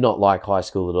 I did not like high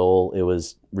school at all. It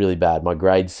was really bad. My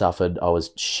grades suffered. I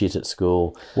was shit at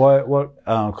school. What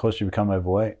caused you to become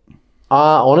overweight?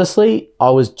 Honestly, I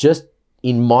was just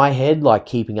in my head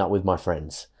keeping up with my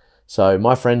friends. So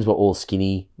my friends were all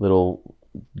skinny, little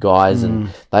guys, and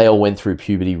they all went through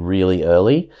puberty really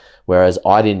early, whereas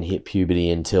I didn't hit puberty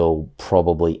until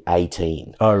probably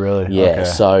 18. Oh, really? Yeah, Okay.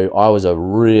 so I was a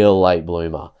real late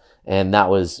bloomer. And that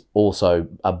was also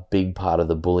a big part of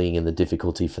the bullying and the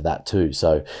difficulty for that too.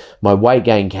 So my weight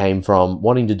gain came from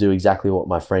wanting to do exactly what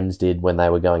my friends did when they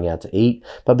were going out to eat.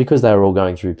 But because they were all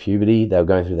going through puberty, they were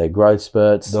going through their growth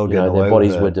spurts, their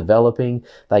bodies were developing,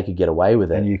 they could get away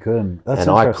with it. And you couldn't. That's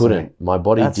interesting. I couldn't. My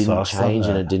body didn't change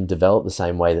and it didn't develop the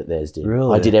same way that theirs did.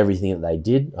 Really? I did everything that they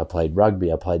did. I played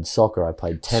rugby, I played soccer, I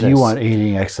played tennis. So you weren't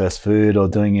eating excess food or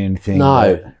doing anything?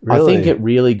 No. Really? I think it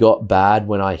really got bad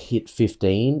when I hit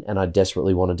 15 and I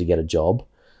desperately wanted to get a job.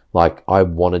 Like, I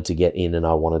wanted to get in and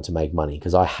I wanted to make money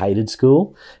because I hated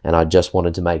school and I just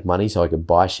wanted to make money so I could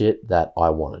buy shit that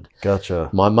I wanted. Gotcha.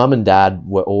 My mum and dad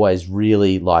were always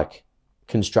really like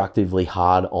constructively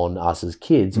hard on us as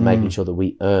kids, making sure that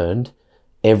we earned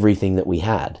everything that we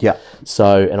had. Yeah.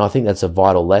 So, and I think that's a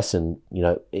vital lesson. You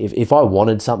know, if I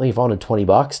wanted something, if I wanted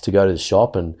 $20 to go to the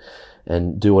shop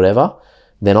and do whatever,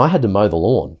 then I had to mow the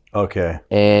lawn. Okay.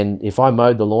 And if I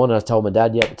mowed the lawn and I told my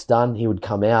dad, yep, it's done, he would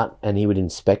come out and he would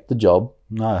inspect the job.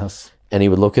 Nice. And he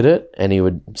would look at it and he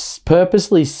would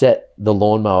purposely set the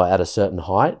lawnmower at a certain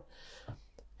height.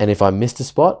 And if I missed a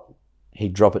spot,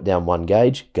 he'd drop it down 1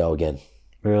 gauge, go again.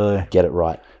 Really? Get it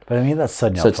right. But I mean, that's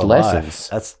setting you So up it's for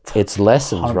lessons. life. It's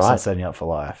lessons, 100% right? setting you up for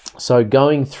life. So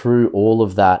going through all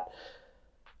of that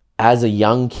as a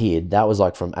young kid, that was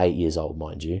like from 8 years old,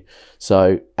 mind you.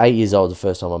 So 8 years old, the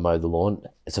first time I mowed the lawn.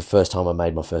 It's the first time I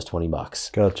made my first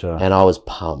 $20. Gotcha. And I was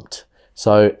pumped.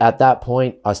 So at that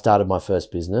point, I started my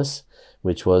first business,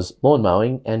 which was lawn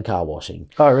mowing and car washing.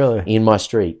 Oh, really? In my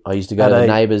street. I used to go to the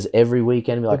neighbors every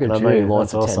weekend and be like, Look can I at mow you. your lawn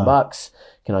That's for awesome. $10?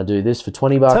 Can I do this for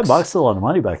 $20? $10 is a lot of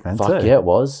money back then, Fuck too. yeah, it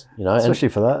was. You know, Especially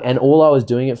for that. And all I was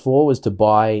doing it for was to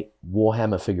buy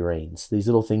Warhammer figurines. These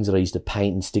little things that I used to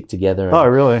paint and stick together. And, Oh,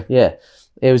 really? yeah.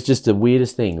 It was just the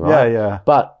weirdest thing, right? Yeah, yeah.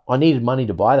 But I needed money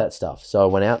to buy that stuff. So I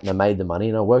went out and I made the money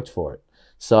and I worked for it.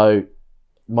 So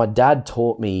my dad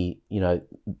taught me, you know,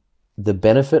 the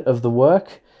benefit of the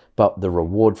work, but the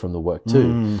reward from the work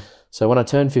too. So when I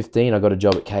turned 15, I got a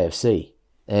job at KFC.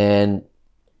 And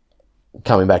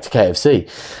coming back to KFC,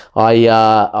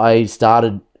 I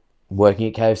started working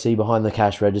at KFC behind the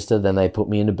cash register. Then they put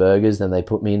me into burgers. Then they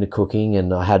put me into cooking,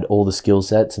 and I had all the skill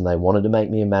sets, and they wanted to make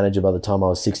me a manager by the time I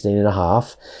was 16 and a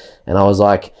half. And I was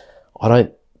like, I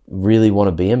don't really want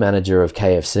to be a manager of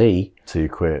KFC. So you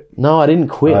quit? No, I didn't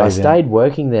quit. I stayed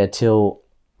working there till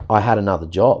I had another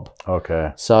job.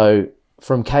 Okay. So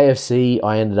from KFC,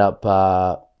 I ended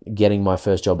up getting my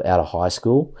first job out of high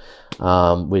school,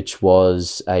 which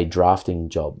was a drafting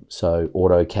job. So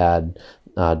AutoCAD,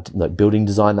 like building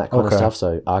design, that kind of stuff.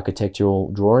 So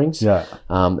architectural drawings. Yeah.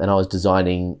 And I was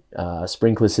designing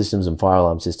sprinkler systems and fire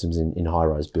alarm systems in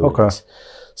high-rise buildings. Okay.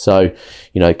 So,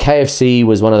 you know, KFC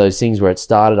was one of those things where it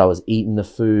started. I was eating the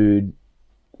food,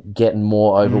 getting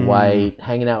more overweight,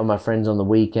 hanging out with my friends on the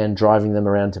weekend, driving them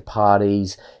around to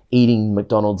parties, eating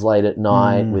McDonald's late at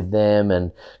night with them.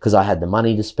 And because I had the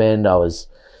money to spend, I was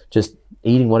just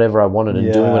eating whatever I wanted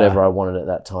and doing whatever I wanted at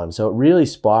that time. So it really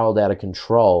spiraled out of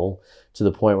control to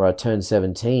the point where I turned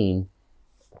 17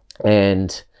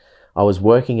 and I was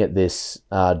working at this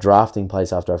drafting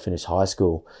place after I finished high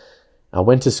school. I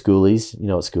went to Schoolies. You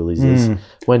know what Schoolies is.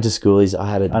 Went to Schoolies.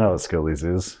 I know what Schoolies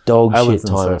is. Dog shit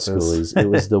time at Schoolies. It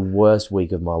was the worst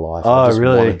week of my life. I just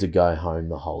wanted to go home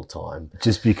the whole time.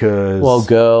 Just because? Well,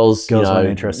 girls weren't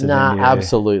interested in you.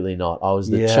 Absolutely not. I was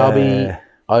the chubby,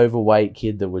 overweight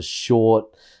kid that was short,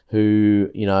 who,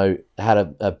 you know, had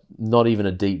a not even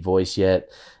a deep voice yet.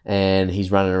 And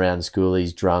he's running around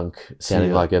Schoolies drunk,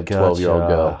 sounding like a 12-year-old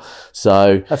girl.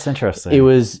 So that's interesting. It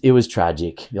was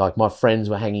tragic. Like, my friends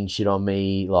were hanging shit on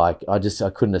me. Like, I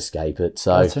couldn't escape it.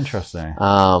 So that's interesting.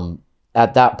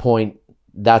 At that point,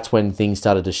 that's when things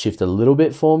started to shift a little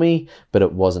bit for me, but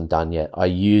it wasn't done yet.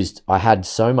 I had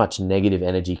so much negative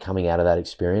energy coming out of that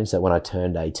experience that when I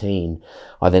turned 18,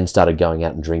 I then started going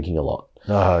out and drinking a lot.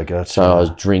 Oh, gotcha. So I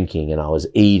was drinking and I was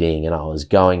eating and I was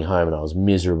going home and I was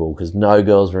miserable because no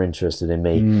girls were interested in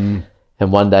me.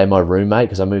 And one day my roommate,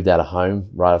 because I moved out of home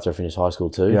right after I finished high school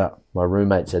too, my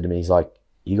roommate said to me, he's like,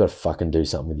 you got to fucking do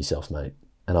something with yourself, mate.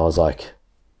 And I was like,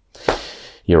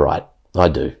 you're right, I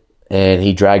do. And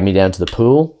he dragged me down to the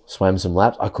pool, swam some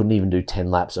laps. I couldn't even do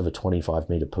 10 laps of a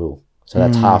 25-meter pool. So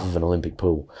that's half of an Olympic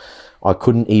pool. I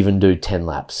couldn't even do 10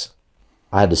 laps.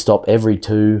 I had to stop every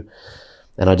 2.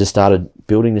 And I just started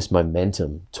building this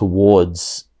momentum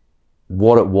towards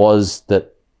what it was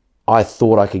that I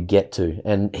thought I could get to.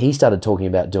 And he started talking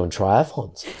about doing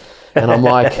triathlons. And I'm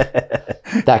like,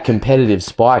 that competitive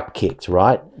spike kicked,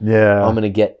 right? Yeah. I'm going to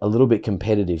get a little bit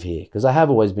competitive here because I have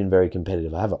always been very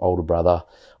competitive. I have an older brother.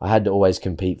 I had to always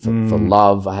compete for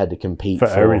love. I had to compete for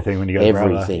everything when you got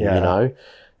everything, you know?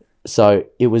 So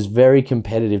it was very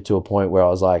competitive to a point where I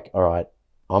was like, all right,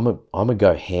 I'm a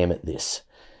go ham at this.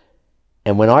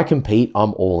 And when I compete,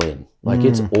 I'm all in. Like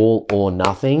it's all or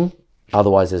nothing.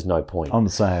 Otherwise, there's no point. I'm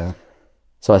the same.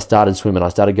 So I started swimming. I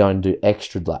started going to do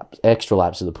extra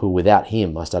laps of the pool without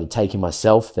him. I started taking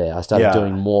myself there. I started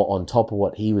doing more on top of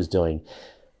what he was doing.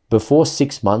 Before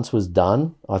 6 months was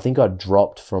done, I think I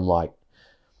dropped from like,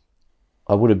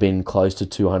 I would have been close to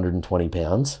 220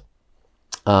 pounds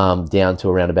down to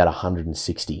around about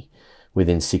 160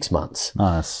 within 6 months.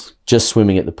 Nice. Just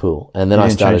swimming at the pool. And then you I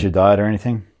didn't started... change your diet or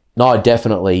anything? No, I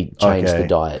definitely changed the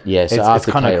diet. Yeah, so after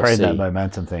it's kind KFC, of creating that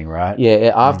momentum thing, right?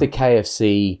 Yeah, after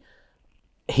KFC,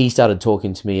 he started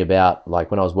talking to me about,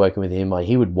 like, when I was working with him, like,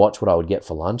 he would watch what I would get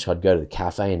for lunch. I'd go to the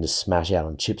cafe and just smash out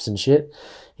on chips and shit.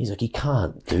 He's like, you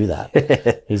can't do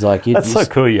that. He's like, that's so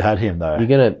cool you had him though.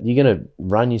 You're gonna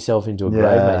run yourself into a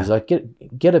grave, mate. He's like,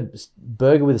 get a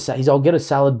burger with a salad. He's like, I'll get a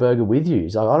salad burger with you.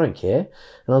 He's like, I don't care.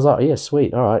 And I was like, oh, yeah,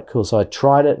 sweet. All right, cool. So I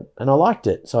tried it and I liked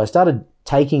it. So I started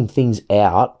taking things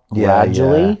out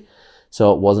gradually,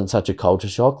 so it wasn't such a culture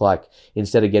shock. Like,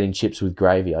 instead of getting chips with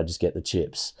gravy, I just get the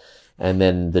chips, and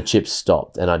then the chips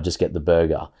stopped, and I'd just get the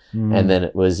burger. And then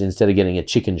it was, instead of getting a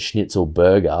chicken schnitzel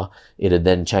burger, it'd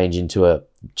then change into a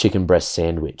chicken breast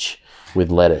sandwich with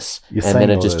lettuce, and then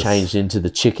it just changed into the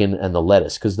chicken and the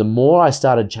lettuce. Because the more I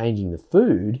started changing the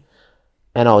food,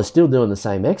 and I was still doing the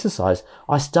same exercise,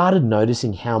 I started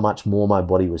noticing how much more my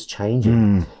body was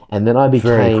changing. And then I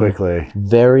became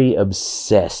very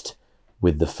obsessed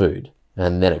with the food.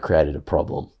 And then it created a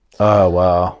problem. Oh,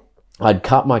 wow. I'd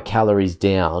cut my calories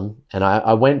down, and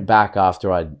I went back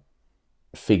after I'd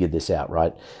figured this out,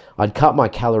 right? I'd cut my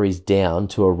calories down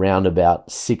to around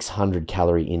about 600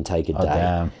 calorie intake a day.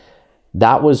 Damn.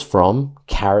 That was from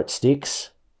carrot sticks,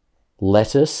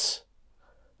 lettuce,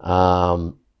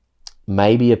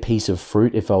 maybe a piece of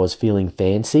fruit if I was feeling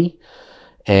fancy,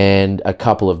 and a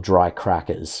couple of dry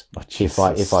crackers if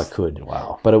I could.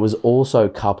 Wow. But it was also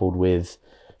coupled with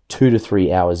 2 to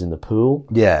 3 hours in the pool.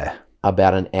 Yeah.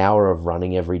 About an hour of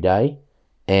running every day,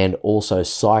 and also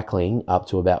cycling up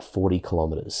to about 40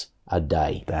 kilometers a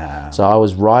day. Damn. So I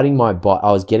was riding my bike.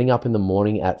 I was getting up in the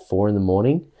morning at 4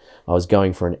 a.m. I was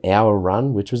going for an hour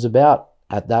run, which was about,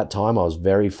 at that time, I was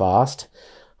very fast.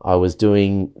 I was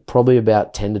doing probably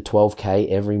about 10 to 12K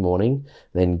every morning,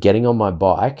 then getting on my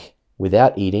bike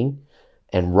without eating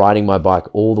and riding my bike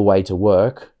all the way to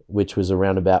work, which was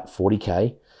around about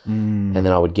 40K. And then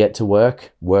I would get to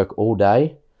work all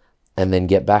day, and then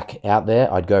get back out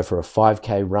there. I'd go for a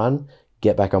 5K run,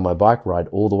 get back on my bike, ride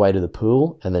all the way to the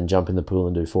pool, and then jump in the pool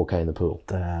and do 4K in the pool.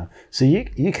 Damn. So you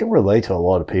can relate to a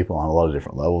lot of people on a lot of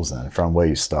different levels then from where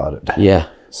you started. Yeah.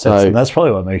 So that's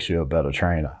probably what makes you a better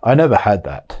trainer. I never had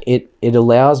that. It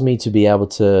allows me to be able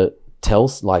to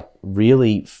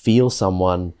really feel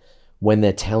someone when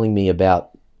they're telling me about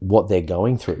what they're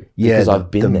going through. Yeah, because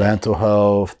I've been the there. mental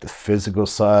health, the physical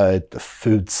side, the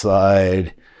food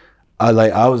side.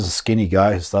 I was a skinny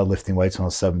guy who started lifting weights when I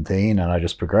was 17, and I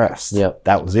just progressed. Yep.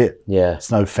 That was it. Yeah. There's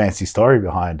no fancy story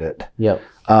behind it. Yep.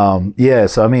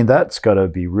 So I mean, that's got to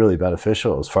be really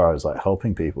beneficial as far as like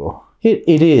helping people.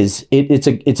 It is.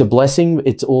 It's a blessing.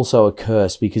 It's also a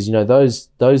curse, because those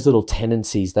little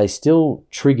tendencies, they still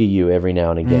trigger you every now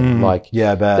and again.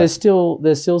 Yeah, I bet. There's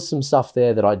still some stuff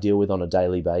there that I deal with on a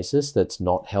daily basis that's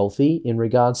not healthy in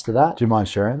regards to that. Do you mind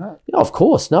sharing that? Of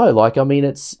course, no.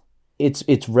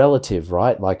 It's relative,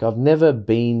 right? Like, I've never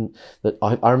been that.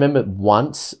 I remember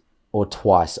once or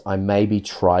twice I maybe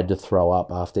tried to throw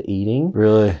up after eating.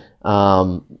 Really?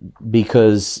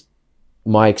 Because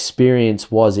my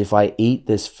experience was, if I eat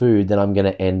this food, then I'm going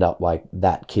to end up like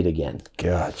that kid again.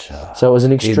 Gotcha. So it was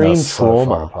an extreme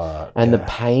trauma. So and the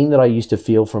pain that I used to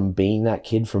feel from being that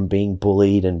kid, from being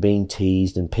bullied and being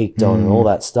teased and picked on and all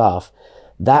that stuff,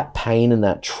 that pain and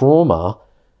that trauma,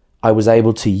 I was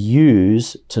able to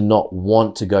use to not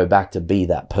want to go back to be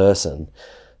that person.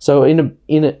 So in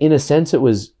a sense, it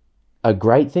was a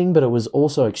great thing, but it was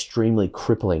also extremely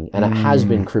crippling, and it has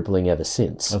been crippling ever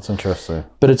since. That's interesting.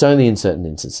 But it's only in certain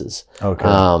instances. Okay.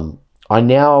 I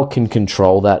now can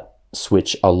control that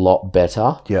switch a lot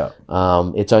better. Yeah.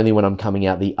 It's only when I'm coming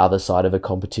out the other side of a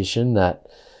competition that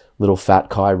little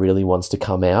fat Kye really wants to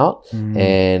come out,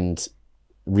 and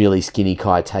really skinny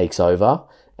Kye takes over.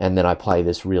 and then I play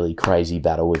this really crazy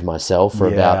battle with myself for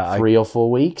about 3 or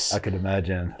 4 weeks. I could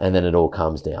imagine. And then it all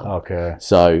calms down. Okay.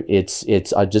 So it's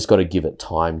I just got to give it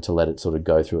time to let it sort of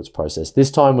go through its process.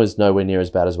 This time was nowhere near as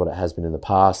bad as what it has been in the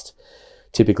past.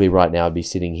 Typically right now I'd be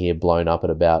sitting here blown up at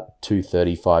about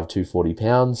 235, 240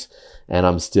 pounds, and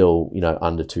I'm still, you know,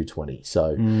 under 220.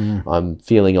 So I'm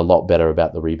feeling a lot better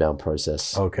about the rebound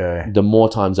process. Okay. The more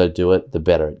times I do it, the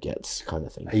better it gets, kind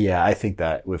of thing. Yeah, I think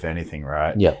that with anything,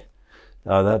 right? Yeah.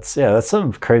 Oh, that's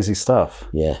some crazy stuff.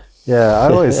 Yeah. Yeah,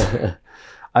 I always,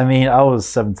 I mean, I was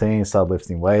 17, started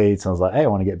lifting weights, and I was like, hey, I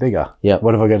want to get bigger. Yeah.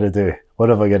 What have I got to do? What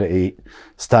have I got to eat?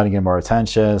 Starting to get more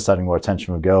attention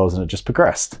from girls, and it just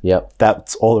progressed. Yep.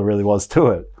 That's all there really was to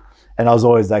it. And I was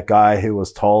always that guy who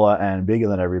was taller and bigger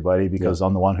than everybody because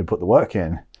I'm the one who put the work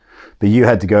in. But you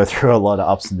had to go through a lot of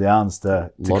ups and downs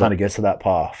to kind of get to that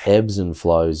path. Ebbs and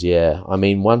flows, yeah. I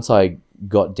mean, once I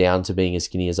got down to being as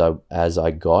skinny as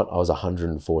I got, I was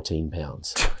 114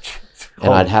 pounds.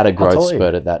 And I'd had a growth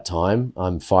spurt at that time.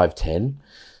 I'm 5'10".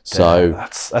 So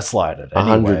that's light at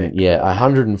any weight.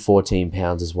 114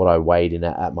 pounds is what I weighed in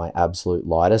at my absolute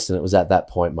lightest. And it was at that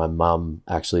point my mum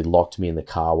actually locked me in the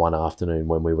car one afternoon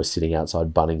when we were sitting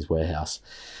outside Bunnings warehouse.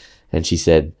 And she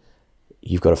said,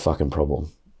 you've got a fucking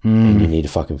problem and you need to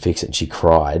fucking fix it. And she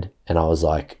cried. And I was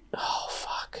like, oh,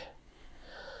 fuck.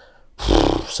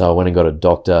 So I went and got a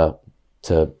doctor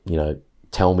to, you know,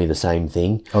 tell me the same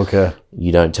thing. Okay.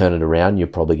 You don't turn it around, you're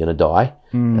probably going to die.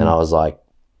 And I was like,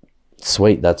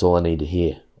 sweet, that's all I need to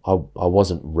hear. I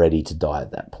wasn't ready to die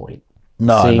at that point.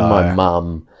 Seeing my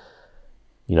mum,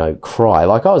 you know, cry,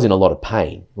 like I was in a lot of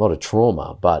pain, a lot of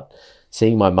trauma, but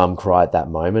seeing my mum cry at that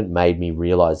moment made me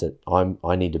realize that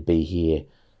I need to be here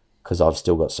because I've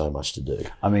still got so much to do.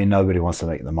 I mean, nobody wants to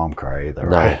make the mum cry either,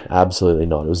 right? No, absolutely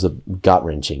not. It was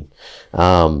gut-wrenching.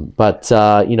 But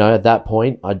you know, at that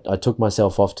point, I took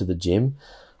myself off to the gym.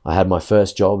 I had my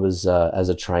first job as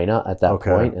a trainer at that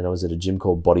point, and I was at a gym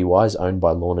called Bodywise, owned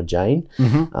by Lorna Jane.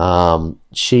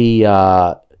 She,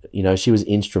 you know, she was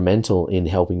instrumental in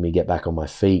helping me get back on my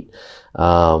feet,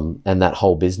 and that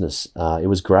whole business. It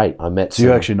was great. I met. Do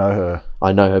you actually know her?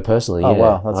 I know her personally. Oh, yeah.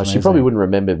 wow, that's amazing. She probably wouldn't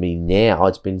remember me now.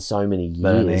 It's been so many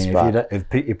years. But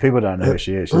if people don't know who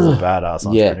she is, she's a badass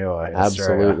entrepreneur. Yeah,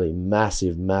 absolutely,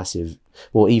 massive.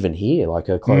 Well, even here, like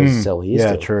her clothes sell here. Yeah,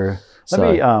 still. true.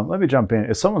 Let me jump in.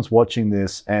 If someone's watching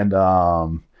this and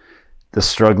they're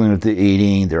struggling with the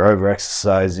eating, they're over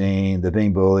exercising, they're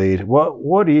being bullied,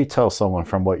 what do you tell someone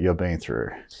from what you're being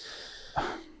through?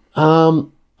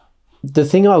 The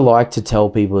thing I like to tell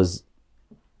people is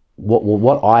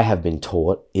what I have been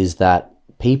taught is that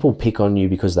people pick on you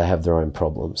because they have their own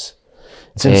problems.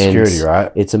 It's insecurity,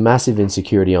 right? It's a massive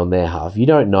insecurity on their half. You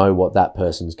don't know what that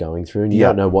person's going through, and you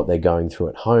don't know what they're going through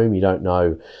at home. You don't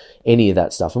know any of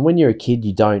that stuff. And when you're a kid,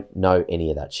 you don't know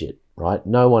any of that shit, right?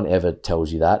 No one ever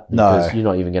tells you that because you're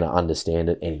not even going to understand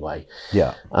it anyway.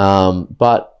 Yeah.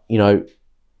 But, you know,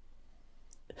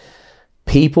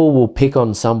 people will pick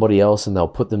on somebody else and they'll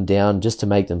put them down just to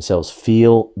make themselves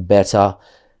feel better.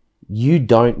 You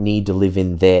don't need to live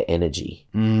in their energy.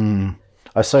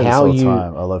 I say this all the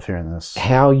time. I love hearing this.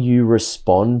 How you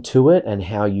respond to it and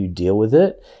how you deal with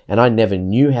it. And I never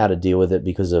knew how to deal with it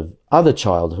because of other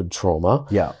childhood trauma.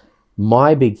 Yeah.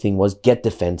 My big thing was get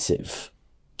defensive.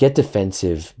 Get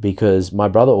defensive because my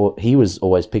brother, he was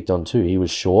always picked on too. He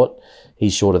was short.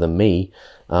 He's shorter than me.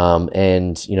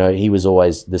 And, you know, he was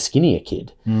always the skinnier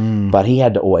kid. But he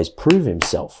had to always prove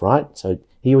himself, right? So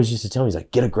he always used to tell me, he's like,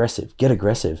 get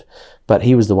aggressive. But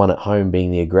he was the one at home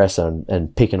being the aggressor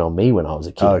and picking on me when I was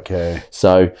a kid. Okay.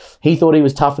 So he thought he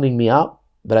was toughening me up,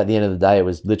 but at the end of the day, it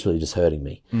was literally just hurting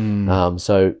me.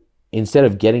 So instead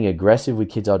of getting aggressive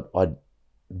with kids, I'd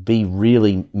be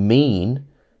really mean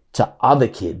to other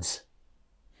kids.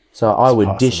 So I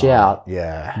would dish out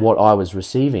what I was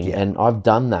receiving. And I've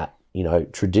done that, you know,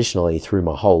 traditionally through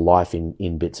my whole life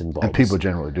in bits and bobs. And people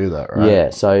generally do that, right? Yeah.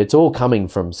 So it's all coming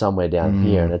from somewhere down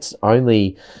here. And it's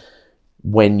only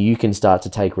when you can start to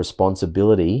take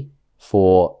responsibility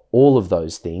for all of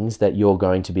those things that you're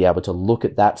going to be able to look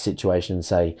at that situation and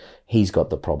say, he's got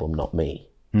the problem, not me.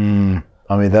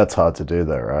 I mean, that's hard to do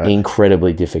though, right?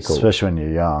 Incredibly difficult. Especially when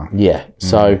you're young. Yeah.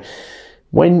 So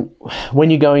when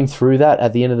you're going through that,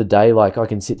 at the end of the day, like I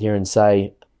can sit here and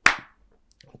say,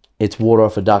 it's water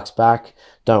off a duck's back.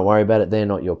 Don't worry about it. They're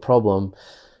not your problem.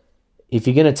 If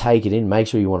you're going to take it in, make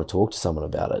sure you want to talk to someone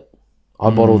about it. I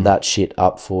bottled that shit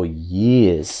up for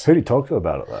years. Who do you talk to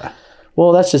about it though?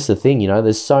 Well, that's just the thing, you know,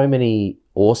 there's so many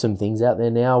awesome things out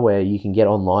there now where you can get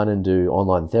online and do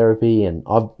online therapy, and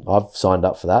I've signed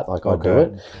up for that. Like I do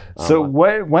it. So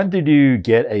when did you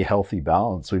get a healthy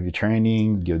balance with your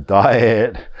training, your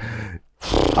diet,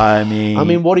 I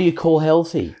mean, what do you call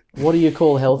healthy? What do you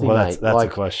call healthy, well, mate? That's a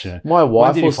question. My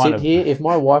wife will sit here. If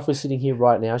my wife was sitting here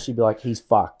right now, she'd be like, he's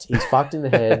fucked. He's fucked in the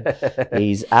head.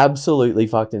 He's absolutely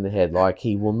fucked in the head. Like,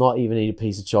 he will not even eat a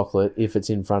piece of chocolate if it's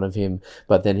in front of him,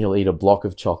 but then he'll eat a block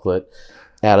of chocolate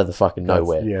out of the fucking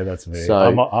nowhere. Yeah, that's me. So,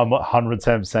 I'm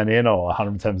 110% in or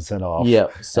 110% off. Yeah.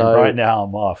 So and right now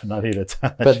I'm off and I need to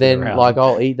turn But then, around. like,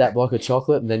 I'll eat that block of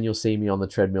chocolate and then you'll see me on the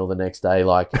treadmill the next day.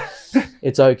 Like,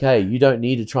 it's okay. You don't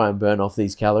need to try and burn off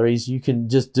these calories. You can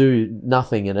just do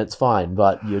nothing and it's fine,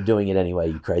 but you're doing it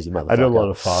anyway, you crazy motherfucker. I do a lot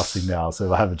of fasting now, so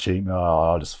if I have a cheat meal,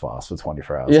 I'll just fast for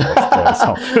 24 hours.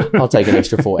 Yeah. I'll take an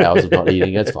extra 4 hours of not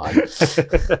eating. It's fine.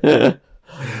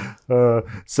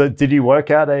 So did you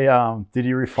work out did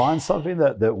you refine something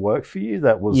that worked for you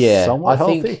that was somewhat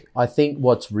healthy? I think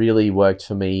what's really worked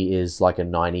for me is like a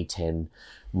 90-10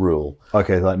 rule.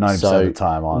 Okay, like 90% of the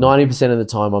time on. 90% of the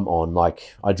time I'm on.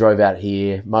 Like, I drove out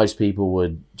here. Most people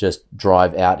would just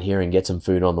drive out here and get some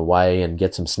food on the way and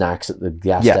get some snacks at the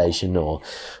gas station or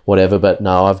whatever. But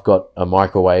no, I've got a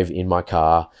microwave in my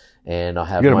car. And I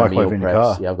have my meal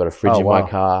preps. Yeah, I've got a fridge in my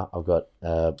car. I've got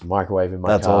a microwave in my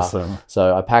car. That's awesome.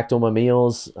 So I packed all my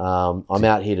meals. I'm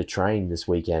out here to train this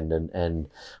weekend and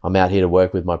I'm out here to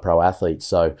work with my pro athletes.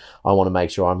 So I want to make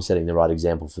sure I'm setting the right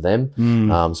example for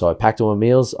them. So I packed all my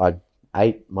meals. I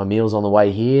ate my meals on the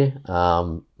way here.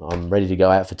 I'm ready to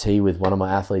go out for tea with one of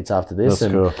my athletes after this.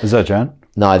 That's cool. Is that Jan?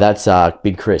 No, that's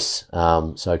Big Chris.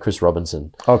 So Chris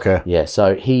Robinson. Okay. Yeah.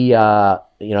 So he, to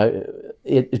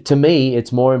me,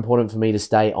 it's more important for me to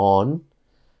stay on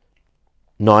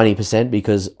 90%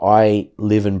 because I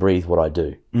live and breathe what I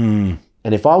do. And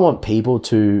if I want people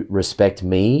to respect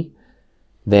me,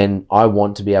 then I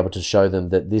want to be able to show them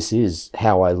that this is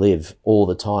how I live all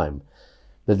the time.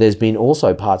 That there's been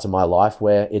also parts of my life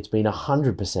where it's been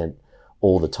 100%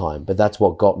 all the time, but that's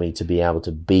what got me to be able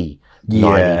to be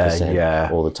 90%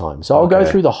 all the time. So I'll go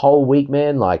through the whole week,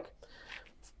 man, like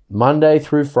Monday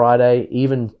through Friday,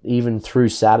 even through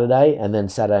Saturday, and then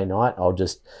Saturday night I'll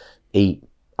just eat.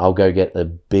 I'll go get a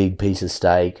big piece of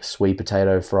steak, sweet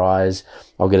potato fries.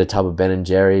 I'll get a tub of Ben and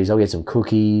Jerry's. I'll get some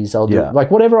cookies. I'll do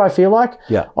like whatever I feel like.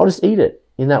 I'll just eat it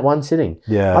in that one sitting.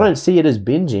 I don't see it as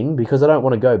binging because I don't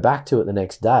want to go back to it the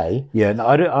next day. Yeah, no,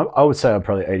 I would say I'm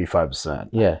probably 85%.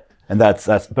 Yeah, and that's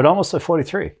but I'm also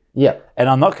 43. Yeah, and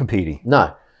I'm not competing.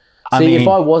 No, if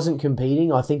I wasn't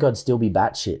competing, I think I'd still be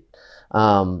batshit.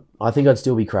 I think I'd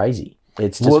still be crazy.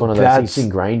 It's just one of those things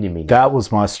ingrained in me. That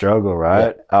was my struggle,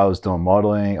 right? I was doing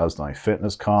modeling. I was doing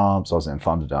fitness comps. I was in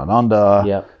Thunder Down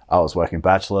Under. I was working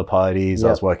bachelor parties. I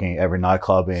was working every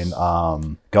nightclub in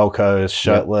Gold Coast,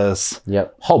 shirtless.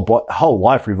 Whole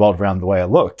life revolved around the way I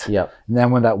looked. And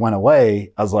then when that went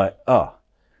away, I was like, oh,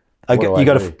 I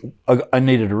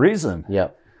needed a reason.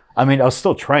 I mean, I was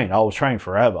still trained. I was trained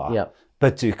forever.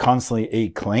 But to constantly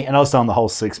eat clean, and I was doing the whole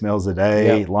 6 meals a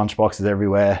day, lunch boxes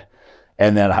everywhere.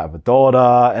 And then I have a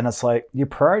daughter, and it's like, your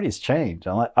priorities change.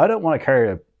 I'm like, I don't want to carry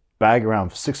a bag around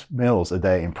for 6 meals a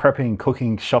day in prepping,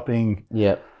 cooking, shopping.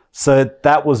 So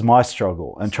that was my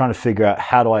struggle and trying to figure out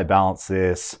how do I balance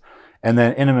this. And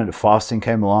then intermittent fasting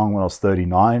came along when I was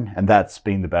 39, and that's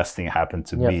been the best thing that happened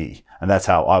to me. And that's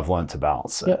how I've learned to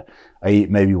balance it. I eat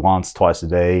maybe once, twice a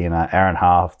day in an hour and a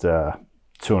half to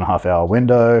 2.5 hour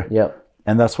window.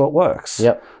 And that's what works.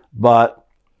 But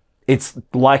it's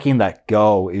liking that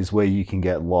goal is where you can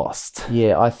get lost.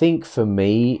 Yeah, I think for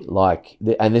me, like,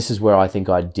 and this is where I think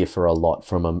I differ a lot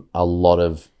from a lot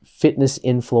of fitness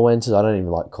influencers. I don't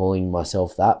even like calling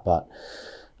myself that, but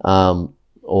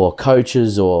or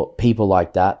coaches or people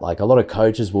like that. Like, a lot of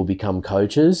coaches will become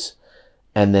coaches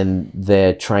and then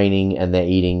their training and their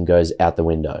eating goes out the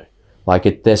window.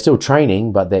 Like, they're still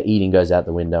training, but their eating goes out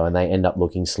the window and they end up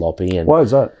looking sloppy. And why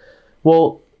is that?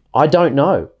 Well, I don't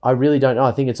know. I really don't know.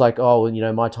 I think it's like, oh, well, you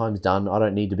know, my time's done. I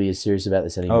don't need to be as serious about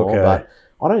this anymore. But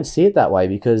I don't see it that way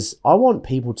because I want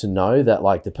people to know that,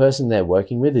 like, the person they're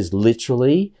working with is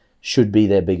literally should be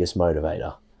their biggest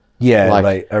motivator. Yeah,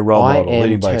 like a role model,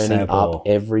 leading by example. I am turning up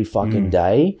every fucking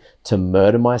day to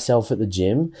murder myself at the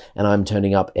gym, and I'm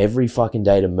turning up every fucking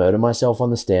day to murder myself on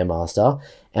the Stairmaster,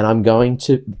 and I'm going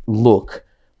to look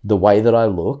the way that I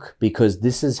look because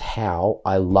this is how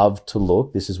I love to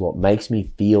look. This is what makes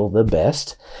me feel the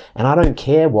best. And I don't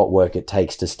care what work it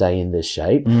takes to stay in this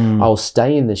shape. I'll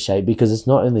stay in this shape because it's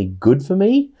not only good for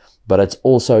me, but it's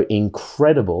also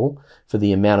incredible for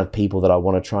the amount of people that I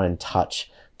want to try and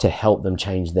touch to help them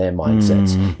change their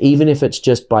mindsets. Even if it's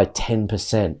just by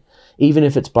 10%, even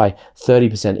if it's by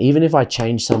 30%, even if I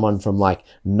change someone from like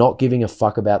not giving a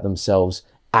fuck about themselves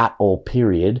at all,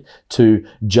 period, to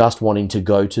just wanting to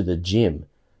go to the gym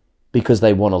because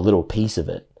they want a little piece of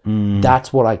it.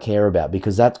 That's what I care about,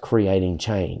 because that's creating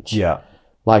change. Yeah.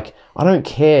 Like, I don't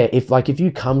care if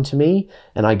you come to me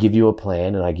and I give you a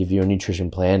plan and I give you a nutrition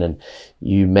plan and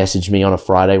you message me on a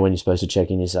Friday when you're supposed to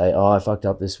check in, you say, oh, I fucked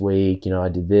up this week, I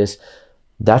did this.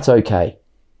 That's okay.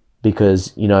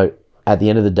 Because, at the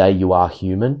end of the day, you are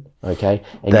human, okay?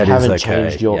 And that you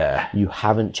haven't you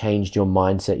haven't changed your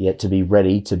mindset yet to be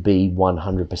ready to be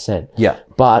 100%. Yeah.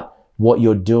 But what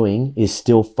you're doing is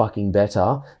still fucking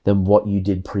better than what you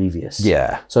did previous.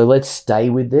 Yeah. So let's stay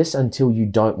with this until you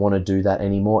don't want to do that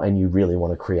anymore and you really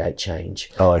want to create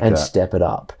change and step it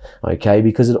up, okay?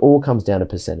 Because it all comes down to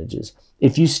percentages.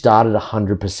 If you start at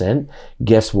 100%,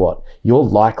 guess what? Your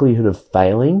likelihood of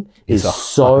failing is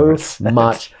 100%. so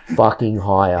much fucking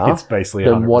higher it's basically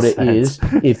than 100%. what it is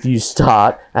if you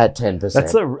start at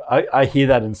 10%. I hear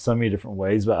that in so many different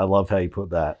ways, but I love how you put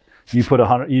that. You put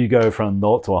 100, you go from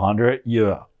 0 to 100,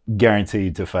 you're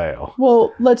guaranteed to fail.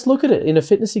 Well, let's look at it in a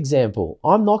fitness example.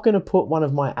 I'm not going to put one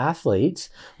of my athletes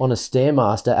on a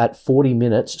Stairmaster at 40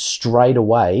 minutes straight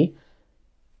away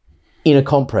in a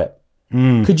comp prep.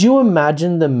 Could you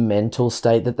imagine the mental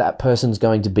state that person's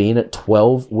going to be in at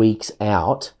 12 weeks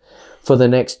out? For the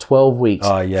next 12 weeks,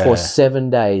 for 7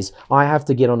 days, I have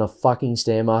to get on a fucking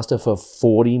Stairmaster for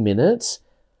 40 minutes.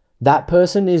 That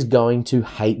person is going to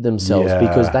hate themselves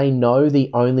because they know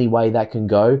the only way that can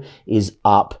go is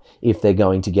up if they're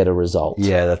going to get a result.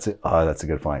 Yeah, that's it. Oh, that's a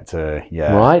good point too.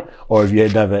 Yeah. Right? Or if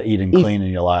you've never eaten clean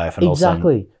in your life and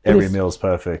also every meal's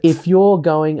perfect. If you're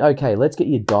going, okay, let's get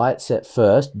your diet set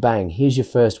first. Bang, here's your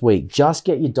first week. Just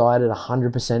get your diet at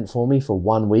 100% for me for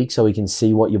 1 week so we can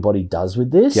see what your body does with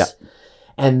this. Yeah.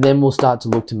 And then we'll start to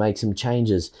look to make some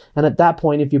changes. And at that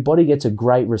point, if your body gets a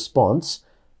great response,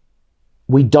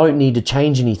 we don't need to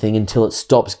change anything until it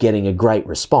stops getting a great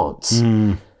response.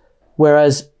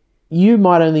 Whereas that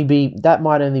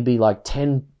might only be like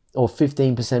 10 or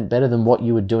 15% better than what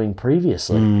you were doing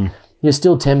previously. You're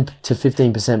still 10 to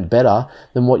 15% better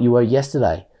than what you were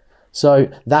yesterday.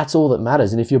 So that's all that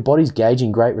matters. And if your body's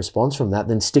gauging great response from that,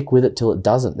 then stick with it till it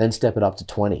doesn't. Then step it up to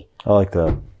 20. I like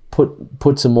that.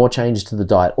 Put some more changes to the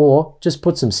diet, or just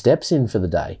put some steps in for the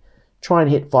day. Try and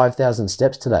hit 5,000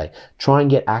 steps today. Try and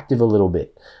get active a little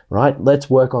bit, right?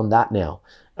 Let's work on that now.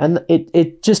 And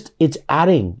it's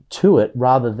adding to it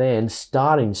rather than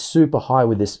starting super high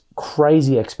with this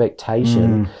crazy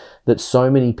expectation that so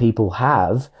many people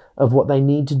have of what they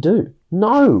need to do.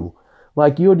 No.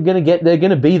 Like they're going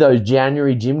to be those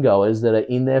January gym goers that are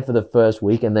in there for the first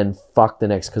week and then fuck the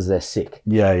next because they're sick.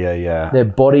 Yeah. Their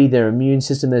body, their immune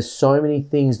system, there's so many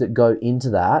things that go into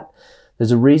that.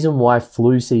 There's a reason why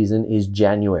flu season is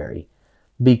January,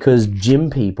 because gym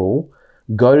people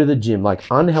go to the gym, like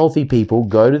unhealthy people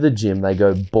go to the gym, they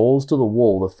go balls to the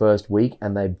wall the first week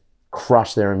and they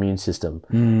crush their immune system.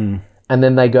 And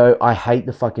then they go, I hate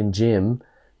the fucking gym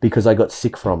because I got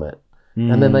sick from it.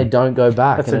 And then they don't go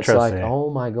back. That's and it's interesting. like,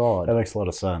 oh my God. That makes a lot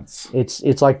of sense.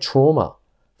 It's like trauma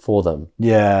for them.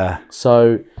 Yeah.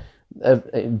 So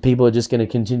people are just going to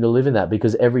continue to live in that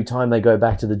because every time they go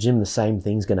back to the gym, the same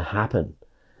thing's going to happen.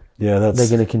 Yeah, they're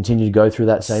going to continue to go through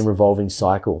that same revolving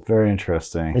cycle. Very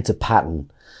interesting. It's a pattern.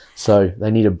 So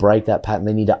they need to break that pattern.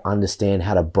 They need to understand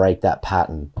how to break that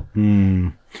pattern.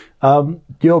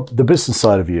 The business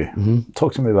side of you.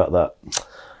 Talk to me about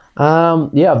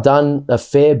that. Yeah, I've done a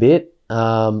fair bit.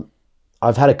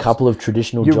 I've had a couple of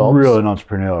traditional jobs. You're really an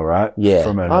entrepreneur, right? Yeah.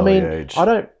 From an early age.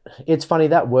 It's funny,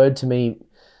 that word to me,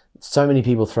 so many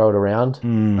people throw it around.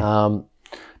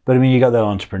 But I mean, you got that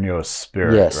entrepreneur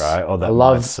spirit, right? Or that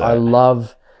mindset. I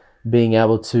love being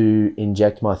able to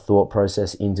inject my thought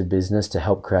process into business to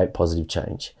help create positive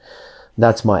change.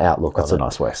 That's my outlook on it. That's a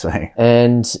nice way of saying it.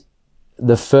 And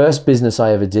the first business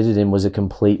I ever did it in was a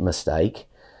complete mistake.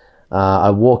 I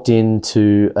walked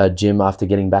into a gym after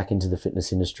getting back into the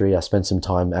fitness industry. I spent some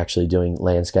time actually doing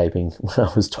landscaping when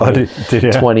I was 20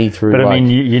 through. But I mean,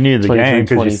 you knew the game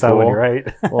because you started when you're 8.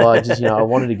 Well, I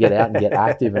wanted to get out and get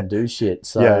active and do shit.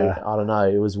 So I don't know,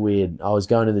 it was weird. I was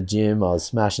going to the gym, I was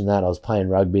smashing that, I was playing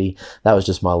rugby. That was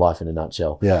just my life in a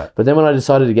nutshell. Yeah. But then when I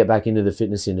decided to get back into the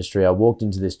fitness industry, I walked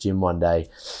into this gym one day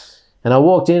and I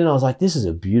walked in and I was like, this is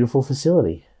a beautiful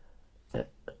facility.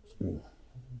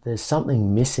 There's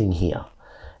something missing here.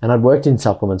 And I'd worked in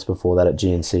supplements before that at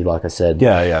GNC, like I said.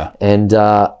 Yeah. And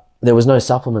there was no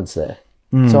supplements there.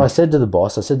 So I said to the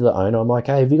boss, I said to the owner, I'm like,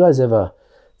 hey, have you guys ever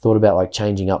thought about like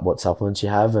changing up what supplements you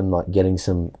have and like getting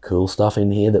some cool stuff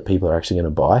in here that people are actually going to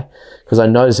buy? Because I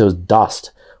noticed there was dust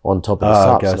on top of the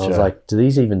subs. Gotcha. And I was like, do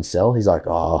these even sell? He's like,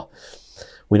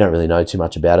 we don't really know too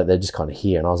much about it. They're just kind of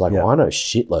here. And I was like, well, I know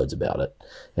shitloads about it.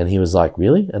 And he was like,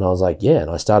 really? And I was like, yeah. And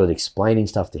I started explaining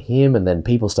stuff to him, and then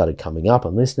people started coming up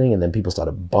and listening, and then people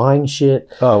started buying shit.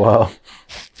 Oh, wow.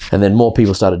 And then more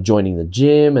people started joining the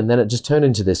gym, and then it just turned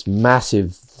into this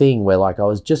massive thing where like I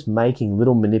was just making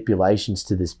little manipulations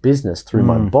to this business through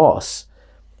my boss,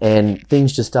 and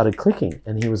things just started clicking.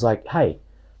 And he was like, hey,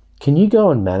 can you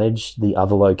go and manage the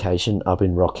other location up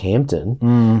in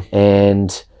Rockhampton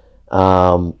and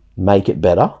make it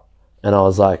better? And I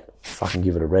was like, fucking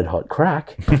give it a red hot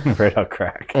crack. Red hot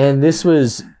crack. And this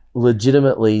was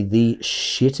legitimately the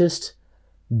shittest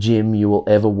gym you will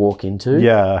ever walk into.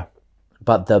 Yeah.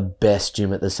 But the best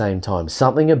gym at the same time.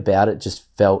 Something about it just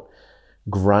felt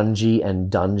grungy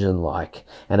and dungeon-like,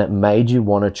 and it made you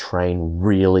want to train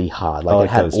really hard. Like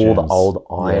it had all the old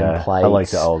iron plates. I like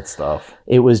the old stuff.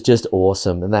 It was just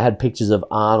awesome. And they had pictures of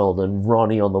Arnold and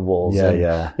Ronnie on the walls.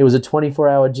 Yeah. It was a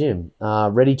 24-hour gym,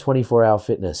 ready 24-hour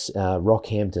fitness,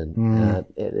 Rockhampton.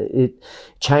 It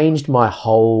changed my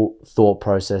whole thought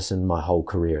process and my whole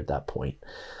career at that point.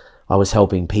 I was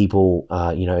helping people,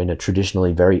 in a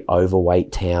traditionally very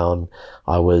overweight town.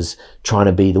 I was trying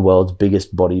to be the world's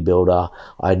biggest bodybuilder.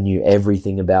 I knew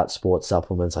everything about sports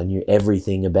supplements. I knew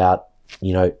everything about,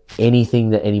 anything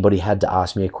that anybody had to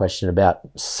ask me a question about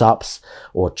sups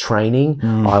or training.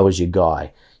 I was your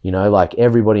guy. Like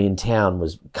everybody in town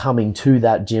was coming to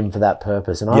that gym for that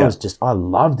purpose. And I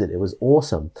loved it. It was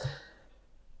awesome.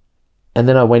 And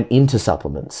then I went into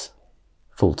supplements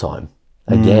full time.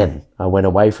 Again, I went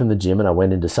away from the gym and I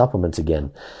went into supplements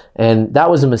again. And that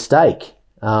was a mistake,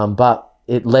 but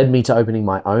it led me to opening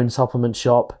my own supplement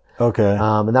shop. Okay.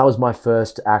 And that was my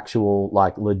first actual,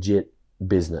 legit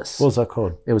business. What was that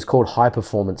called? It was called High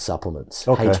Performance Supplements,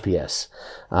 HPS,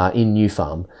 in New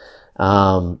Farm.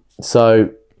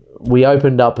 So we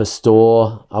opened up a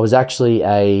store. I was actually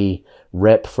a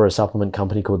rep for a supplement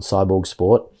company called Cyborg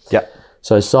Sport. Yeah.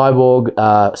 So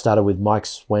Cyborg started with Mike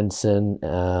Swenson.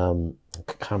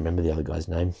 I can't remember the other guy's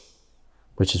name,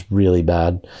 which is really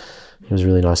bad. He was a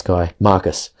really nice guy.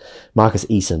 Marcus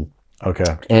Eason.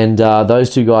 Okay. And those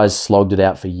two guys slogged it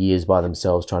out for years by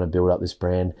themselves trying to build up this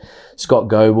brand. Scott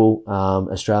Goebel,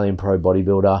 Australian pro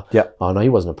bodybuilder. Yeah. Oh, no, he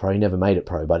wasn't a pro. He never made it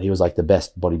pro, but he was like the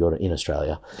best bodybuilder in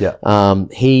Australia. Yeah.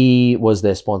 He was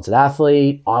their sponsored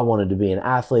athlete. I wanted to be an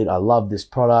athlete. I loved this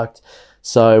product.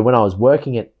 So when I was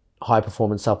working at High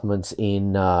Performance Supplements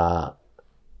in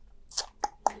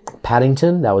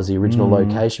Paddington, that was the original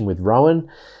location with Rowan,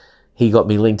 he got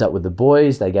me linked up with the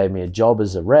boys. They gave me a job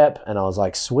as a rep, and I was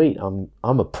like, sweet, I'm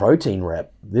a protein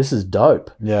rep. This is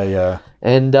dope. Yeah.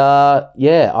 And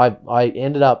I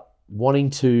ended up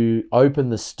wanting to open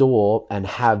the store and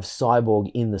have Cyborg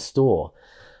in the store.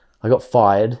 I got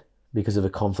fired because of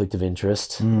a conflict of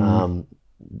interest.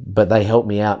 But they helped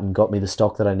me out and got me the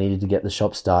stock that I needed to get the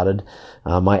shop started.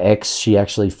 My ex, she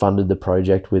actually funded the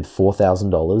project with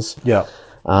 $4,000. Yeah.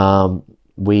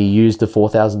 We used the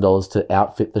 $4,000 to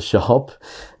outfit the shop.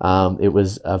 It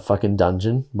was a fucking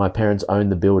dungeon. My parents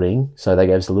owned the building, so they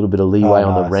gave us a little bit of leeway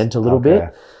on the rent a little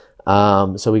bit.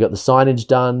 So we got the signage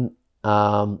done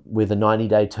with a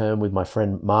 90-day term with my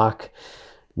friend Mark.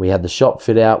 We had the shop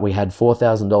fit out. We had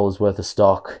 $4,000 worth of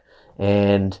stock,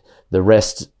 and the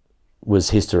rest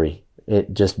was history.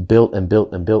 It just built and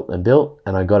built and built and built,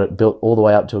 and I got it built all the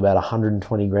way up to about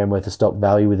 120 grand worth of stock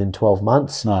value within 12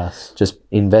 months. Nice. Just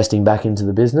investing back into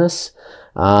the business.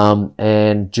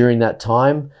 And during that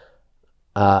time,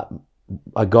 a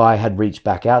guy had reached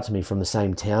back out to me from the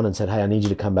same town and said, hey, I need you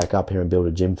to come back up here and build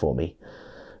a gym for me.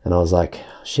 And I was like,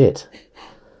 shit.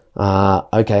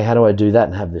 Okay, how do I do that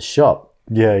and have this shop?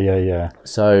 Yeah.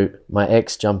 So my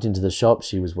ex jumped into the shop.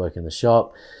 She was working the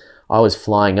shop. I was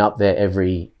flying up there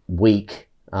every week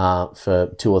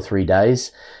for 2 or 3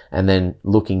 days, and then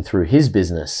looking through his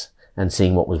business and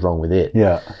seeing what was wrong with it.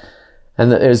 Yeah.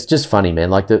 And it was just funny,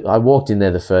 man. I walked in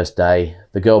there the first day.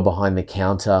 The girl behind the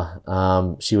counter,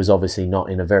 she was obviously not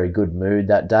in a very good mood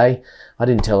that day. I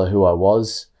didn't tell her who I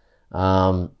was.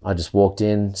 I just walked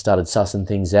in, started sussing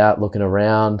things out, looking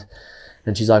around,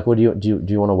 and she's like, "What do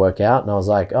you want to work out?" And I was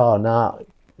like, "Oh, nah.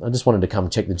 I just wanted to come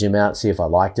check the gym out, see if I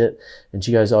liked it." And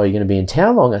she goes, "Oh, you're going to be in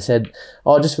town long?" I said,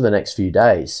 "Oh, just for the next few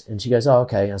days." And she goes, "Oh,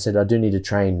 okay." I said, "I do need to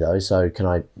train though, so can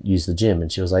I use the gym?"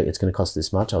 And she was like, "It's going to cost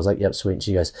this much." I was like, "Yep, sweet." And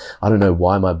she goes, "I don't know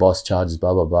why my boss charges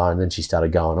blah, blah, blah." And then she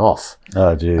started going off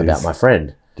about my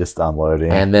friend. Just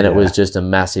unloading. And then it was just a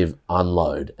massive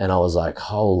unload. And I was like,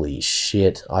 holy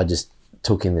shit. I just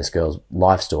took in this girl's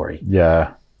life story.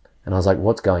 Yeah. And I was like,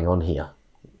 what's going on here?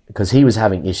 Because he was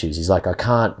having issues. He's like, I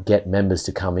can't get members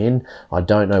to come in. I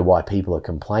don't know why people are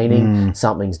complaining.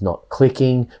 Something's not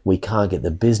clicking. We can't get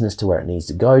the business to where it needs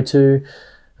to go to.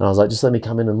 And I was like, just let me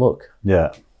come in and look.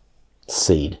 Yeah.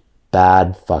 Seed.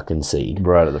 Bad fucking seed.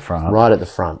 Right at the front. Right at the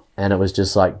front. And it was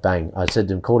just like, bang. I said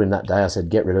to him, called him that day. I said,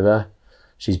 get rid of her.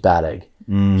 She's bad egg.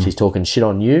 She's talking shit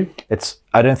on you.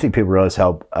 I don't think people realize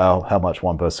how much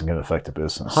one person can affect a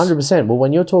business. 100%. Well,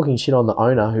 when you're talking shit on the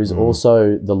owner, who's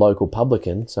also the local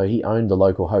publican, so he owned the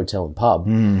local hotel and pub,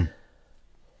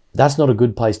 that's not a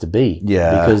good place to be.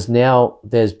 Yeah. Because now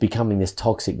there's becoming this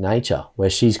toxic nature where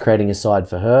she's creating a side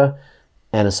for her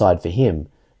and a side for him.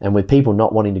 And with people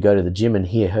not wanting to go to the gym and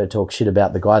hear her talk shit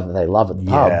about the guy that they love at the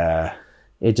pub,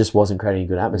 it just wasn't creating a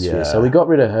good atmosphere. Yeah. So we got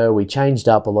rid of her. We changed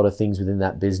up a lot of things within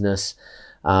that business,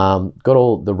 got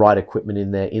all the right equipment in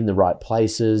there, in the right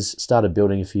places, started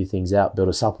building a few things out, built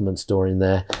a supplement store in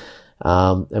there.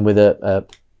 And with a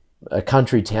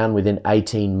country town within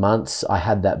 18 months, I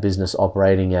had that business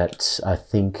operating at, I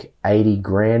think, 80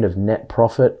 grand of net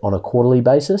profit on a quarterly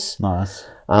basis. Nice.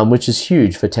 Which is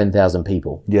huge for 10,000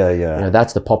 people. Yeah. You know,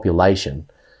 that's the population.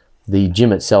 The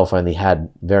gym itself only had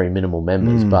very minimal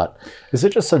members, but... Is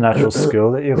it just a natural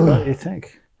skill that you've got, you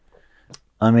think?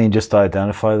 I mean, just to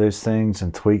identify those things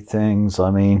and tweak things,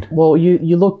 I mean... Well,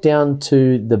 you look down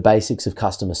to the basics of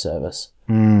customer service.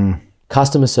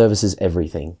 Customer service is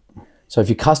everything. So if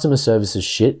your customer service is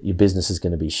shit, your business is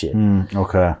going to be shit.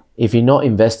 Okay. If you're not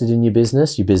invested in your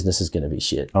business is going to be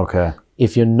shit. Okay.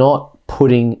 If you're not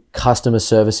putting customer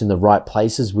service in the right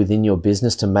places within your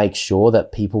business to make sure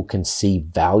that people can see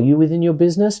value within your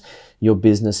business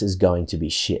is going to be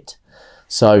shit.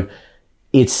 So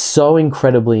it's so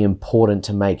incredibly important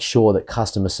to make sure that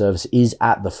customer service is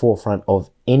at the forefront of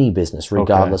any business,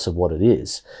 regardless of what it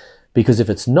is. Because if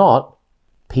it's not,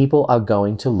 people are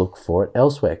going to look for it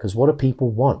elsewhere. Because what do people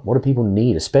want? What do people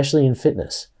need, especially in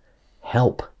fitness?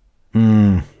 Help.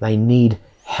 They need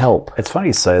help. It's funny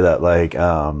you say that. Like,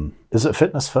 is it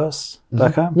fitness first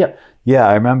back home? Yep. Yeah,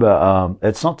 I remember.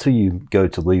 It's not till you go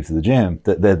to leave the gym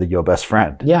that they're your best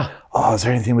friend. Yeah. Oh, is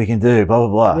there anything we can do? Blah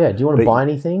blah blah. Yeah. Do you want to buy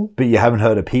anything? But you haven't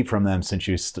heard a peep from them since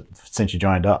you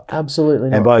joined up.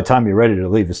 Absolutely not. And by the time you're ready to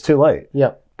leave, it's too late.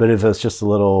 Yep. But if it's just a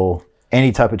little,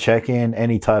 any type of check-in,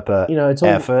 any type of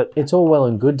effort. It's all well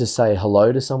and good to say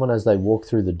hello to someone as they walk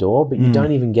through the door, but you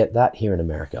don't even get that here in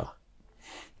America.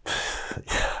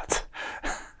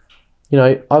 You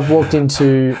know, I've walked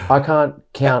into, I can't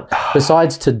count,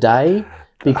 besides today,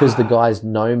 because the guys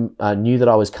knew that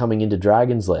I was coming into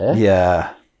Dragon's Lair.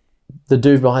 Yeah. The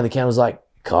dude behind the counter was like,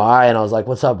 Kye, and I was like,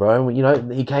 what's up, bro? And, you know,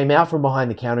 he came out from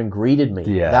behind the counter and greeted me.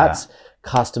 Yeah. That's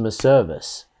customer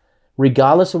service.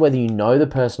 Regardless of whether you know the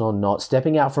person or not,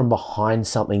 stepping out from behind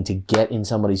something to get in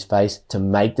somebody's face to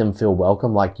make them feel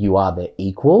welcome like you are their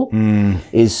equal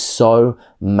is so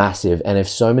massive. And if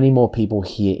so many more people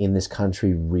here in this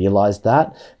country realized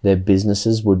that, their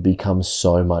businesses would become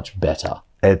so much better.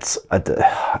 It's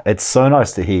so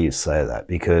nice to hear you say that,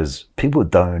 because people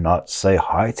do not say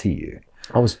hi to you.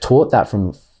 I was taught that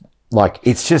from, like,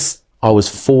 it's just, I was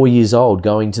 4 years old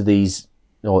going to these,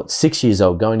 or 6 years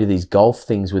old going to these golf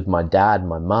things with my dad and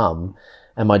my mum,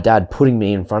 and my dad putting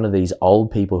me in front of these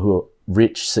old people who are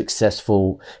rich,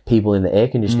 successful people in the air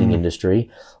conditioning industry.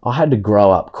 I had to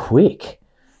grow up quick.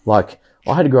 Like,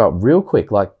 I had to grow up real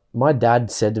quick. Like, my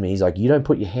dad said to me, he's like, you don't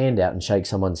put your hand out and shake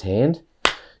someone's hand,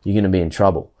 you're going to be in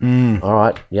trouble. All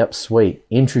right. Yep. Sweet.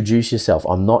 Introduce yourself.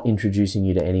 I'm not introducing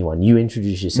you to anyone. You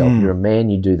introduce yourself. You're a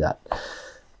man. You do that.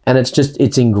 And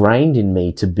it's ingrained in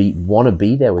me to want to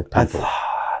be there with people.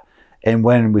 And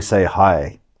when we say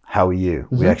hi, how are you?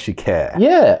 We actually care.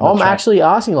 Yeah. I'm actually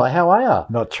asking, like, how are you?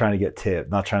 Not trying to get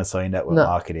tipped, not trying to sell you network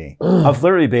marketing. I've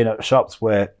literally been at shops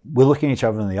where we're looking each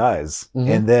other in the eyes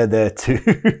and they're there too.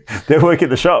 They're working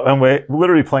the shop and we're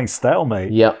literally playing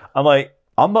stalemate. Yep. I'm like,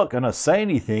 I'm not going to say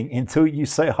anything until you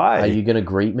say hi. Are you going to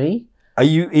greet me? Are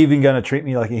you even going to treat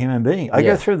me like a human being? I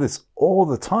go through this all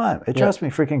the time. It drives me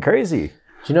freaking crazy.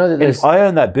 Do you know that if I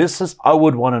own that business, I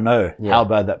would want to know how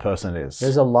bad that person is.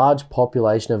 There's a large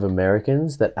population of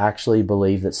Americans that actually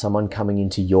believe that someone coming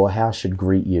into your house should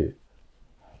greet you.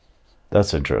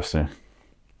 That's interesting.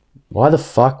 Why the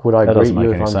fuck would I greet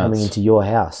you if I'm coming into your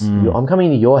house? I'm coming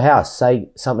into your house. Say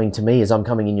something to me as I'm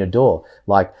coming in your door.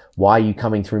 Like, why are you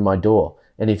coming through my door?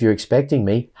 And if you're expecting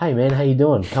me, hey man, how you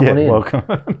doing? Come on in.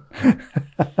 Welcome.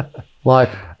 Like,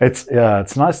 it's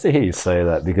nice to hear you say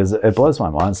that, because it blows my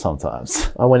mind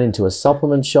sometimes. I went into a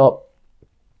supplement shop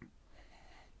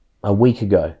a week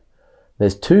ago.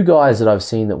 There's two guys that I've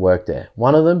seen that work there.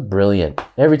 One of them, brilliant.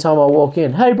 Every time I walk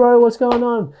in, hey bro, what's going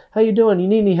on? How you doing? You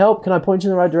need any help? Can I point you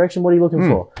in the right direction? What are you looking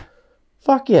for?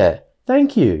 Fuck yeah,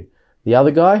 thank you. The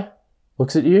other guy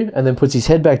looks at you and then puts his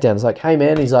head back down. It's like, hey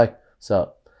man, he's like, what's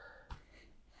up?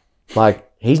 Like,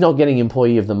 he's not getting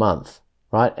employee of the month.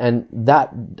 right? And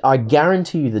that, I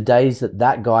guarantee you, the days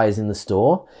that guy is in the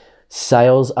store,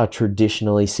 sales are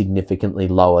traditionally significantly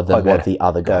lower than what the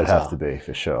other guys are. That'd have to be,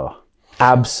 for sure.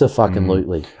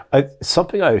 Abso-fucking-lutely.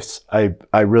 Something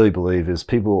I really believe is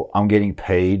I'm getting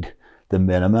paid the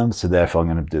minimum, so therefore I'm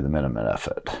going to do the minimum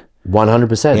effort.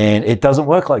 100%. And it doesn't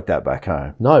work like that back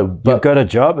home. No, but you've got a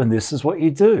job and this is what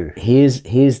you do. Here's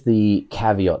the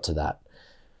caveat to that.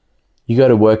 You go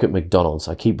to work at McDonald's.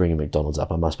 I keep bringing McDonald's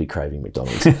up. I must be craving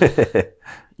McDonald's.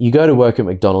 You go to work at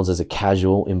McDonald's as a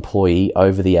casual employee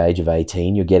over the age of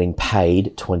 18, you're getting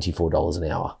paid $24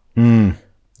 an hour.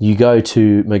 You go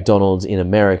to McDonald's in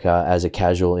America as a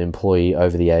casual employee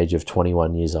over the age of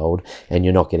 21 years old, and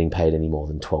you're not getting paid any more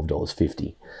than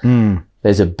 $12.50.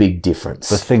 There's a big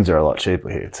difference. But things are a lot cheaper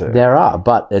here too. There are,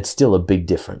 but it's still a big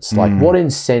difference. Like, what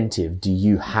incentive do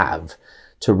you have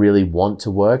to really want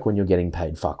to work when you're getting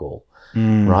paid fuck all,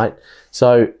 right?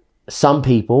 So some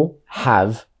people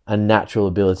have a natural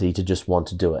ability to just want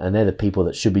to do it, and they're the people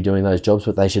that should be doing those jobs,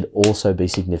 but they should also be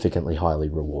significantly highly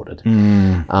rewarded.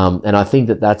 And I think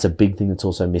that that's a big thing that's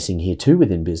also missing here too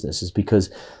within business, is because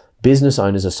business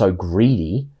owners are so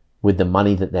greedy with the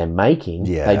money that they're making,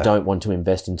 they don't want to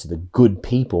invest into the good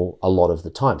people a lot of the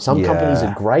time. Some companies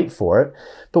are great for it,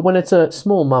 but when it's a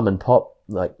small mum and pop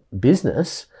like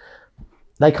business,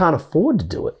 they can't afford to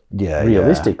do it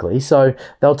realistically. So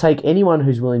they'll take anyone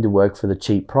who's willing to work for the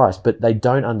cheap price, but they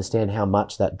don't understand how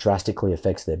much that drastically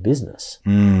affects their business.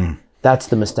 That's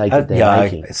the mistake that they're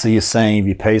making. So you're saying if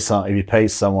you pay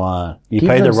someone, you Give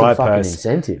pay them the some right fucking person.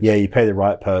 incentive. Yeah, you pay the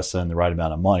right person the right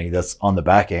amount of money. That's on the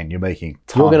back end. You're making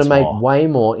tons You're going to make more. way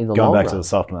more in the long Going run. back to the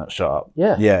supplement shop.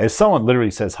 Yeah. If someone literally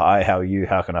says, hi, how are you?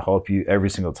 How can I help you? Every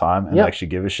single time and actually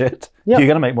give a shit, you're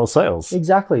going to make more sales.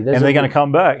 Exactly. And they're going to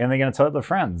come back and they're going to tell their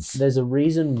friends. There's a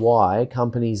reason why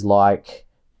companies like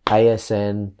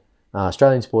ASN,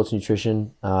 Australian Sports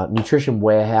Nutrition, Nutrition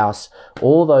Warehouse,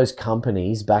 all those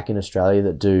companies back in Australia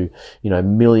that do,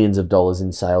 millions of dollars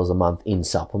in sales a month in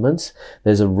supplements,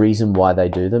 there's a reason why they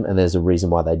do them, and there's a reason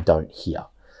why they don't here.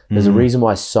 There's a reason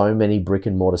why so many brick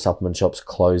and mortar supplement shops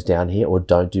close down here or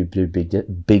don't do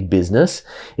big business,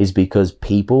 is because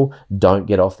people don't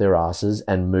get off their asses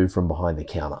and move from behind the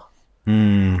counter.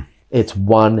 It's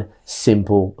one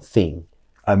simple thing.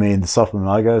 I mean, the supplement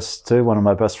I go to, one of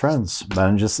my best friends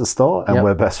manages the store, and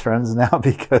we're best friends now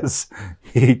because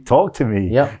he talked to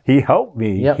me. He helped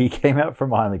me. He came out from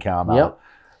behind the counter.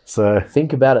 So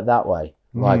think about it that way.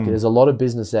 Like, there's a lot of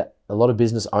business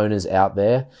owners out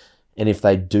there, and if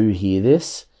they do hear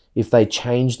this, if they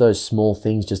change those small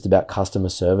things just about customer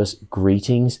service,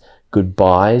 greetings,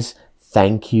 goodbyes,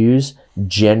 thank yous,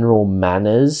 general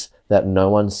manners that no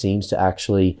one seems to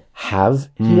actually have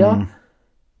here,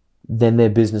 then their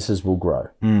businesses will grow.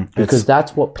 Because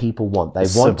that's what people want. They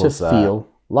want to feel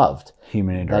loved.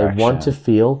 Human interaction. They want to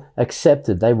feel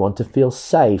accepted. They want to feel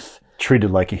safe.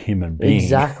 Treated like a human being.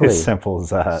 Exactly. As simple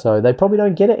as that. So they probably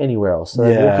don't get it anywhere else. So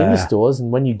they walk into stores,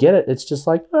 and when you get it, it's just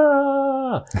like,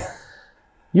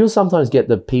 You'll sometimes get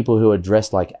the people who are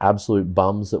dressed like absolute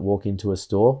bums that walk into a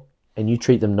store, and you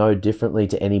treat them no differently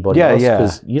to anybody else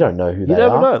because you don't know who they are. You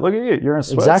never know. Look at you. You're in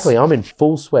sweats. Exactly. I'm in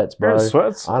full sweats, bro. You're in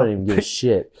sweats? I don't even give a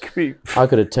shit. I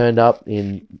could have turned up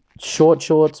in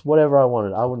shorts, whatever I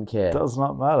wanted. I wouldn't care. Does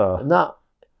not matter. Nah,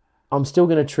 I'm still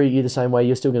going to treat you the same way.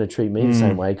 You're still going to treat me the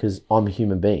same way because I'm a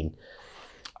human being.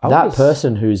 That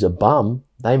person who's a bum,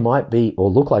 they might be, or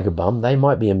look like a bum, they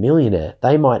might be a millionaire.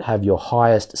 They might have your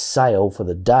highest sale for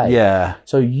the day. Yeah.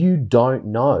 So you don't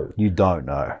know. You don't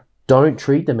know. Don't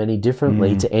treat them any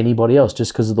differently to anybody else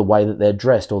just because of the way that they're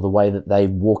dressed or the way that they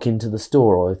walk into the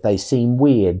store or if they seem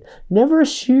weird. Never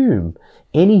assume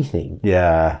anything.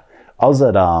 Yeah. I was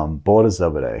at Borders the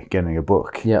other day getting a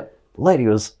book. Yep. The lady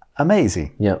was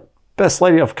amazing. Yep. Best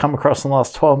lady I've come across in the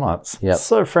last 12 months. Yep.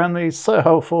 So friendly, so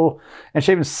helpful. And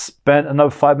she even spent another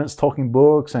 5 minutes talking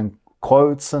books and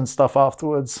quotes and stuff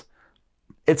afterwards.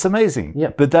 It's amazing.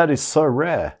 Yep. But that is so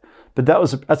rare. But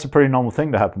that's a pretty normal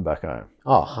thing to happen back home.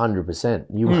 Oh,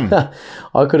 100%.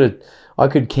 I couldn't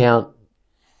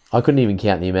even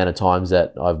count the amount of times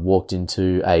that I've walked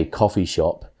into a coffee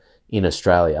shop in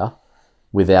Australia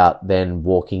without then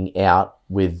walking out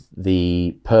with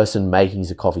the person making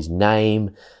the coffee's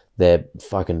name, their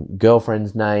fucking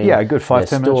girlfriend's name. Yeah, a good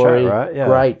 5-10 minute chat, right? Yeah.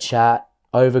 Great chat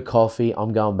over coffee.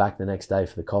 I'm going back the next day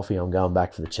for the coffee. I'm going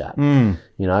back for the chat. You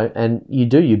know, and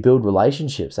you build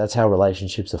relationships. That's how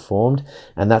relationships are formed,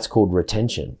 and that's called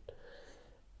retention.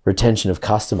 Retention of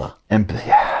customer.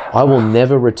 I will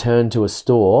never return to a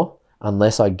store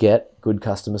unless I get good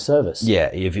customer service.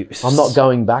 Yeah. I'm not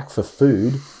going back for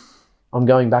food. I'm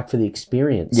going back for the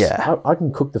experience. Yeah. I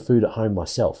can cook the food at home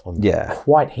myself. I'm Yeah.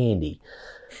 quite handy.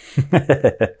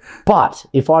 But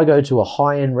if I go to a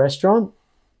high-end restaurant,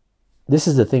 this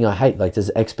is the thing I hate. Like, there's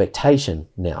expectation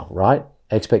now, right?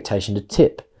 Expectation to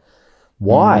tip.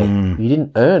 Why? You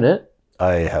didn't earn it.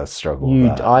 I have struggled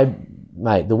with that.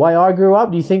 Mate, the way I grew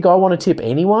up, do you think I want to tip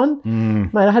anyone?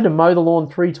 Mate, I had to mow the lawn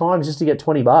 3 times just to get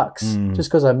 $20, just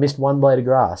because I missed one blade of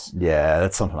grass. Yeah,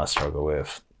 that's something I struggle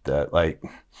with. That, like,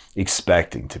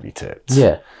 expecting to be tipped.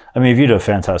 Yeah. I mean, if you do a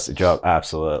fantastic job,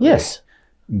 absolutely. Yes.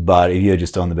 But if you're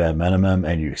just on the bare minimum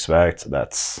and you expect,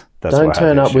 that's don't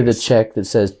turn up with a check that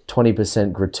says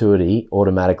 20% gratuity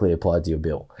automatically applied to your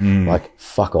bill. Like,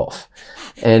 fuck off.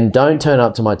 And don't turn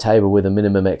up to my table with a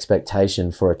minimum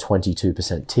expectation for a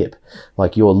 22% tip.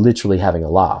 Like, you're literally having a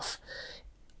laugh.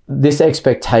 This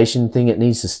expectation thing, it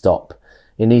needs to stop.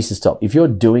 It needs to stop. If you're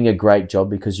doing a great job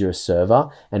because you're a server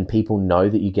and people know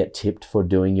that you get tipped for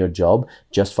doing your job,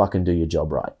 just fucking do your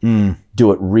job right.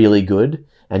 Do it really good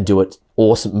and do it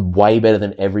awesome, way better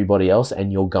than everybody else,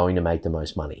 and you're going to make the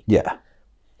most money. Yeah.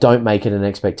 Don't make it an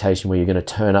expectation where you're going to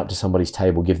turn up to somebody's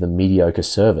table, give them mediocre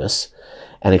service,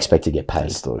 and expect to get paid. I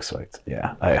still expect.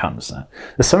 Yeah, I understand.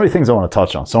 There's so many things I want to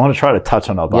touch on. So I want to try to touch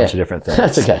on a bunch of different things.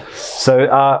 That's okay.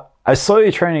 So I saw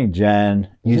you training Jen,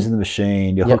 using the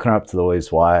machine. You're hooking her up to all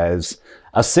these wires.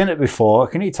 I've seen it before.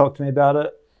 Can you talk to me about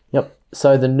it? Yep.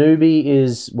 So the newbie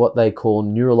is what they call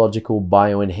neurological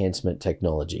bioenhancement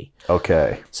technology.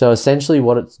 Okay. So essentially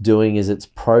what it's doing is it's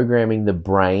programming the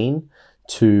brain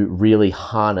to really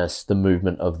harness the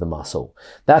movement of the muscle.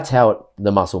 That's how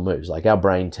the muscle moves. Like, our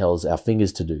brain tells our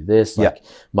fingers to do this, like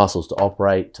muscles to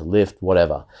operate, to lift,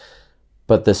 whatever.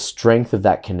 But the strength of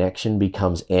that connection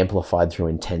becomes amplified through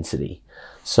intensity.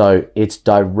 So it's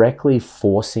directly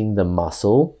forcing the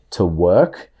muscle to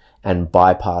work and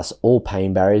bypass all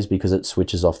pain barriers because it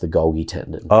switches off the Golgi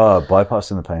tendon. Oh,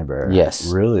 bypassing the pain barrier. Yes.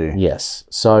 Really? Yes.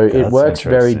 So it works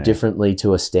very differently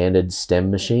to a standard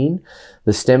stem machine.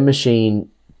 The stem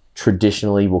machine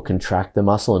traditionally will contract the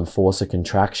muscle and force a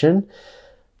contraction,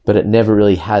 but it never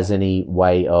really has any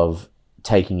way of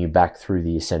taking you back through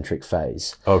the eccentric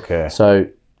phase. Okay. So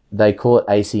they call it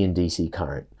AC and DC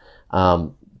current.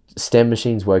 Stem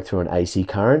machines work through an AC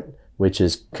current, which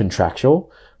is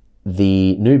contractual.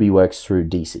 The newbie works through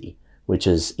DC, which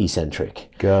is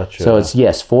eccentric. Gotcha. So it's,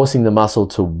 yes, forcing the muscle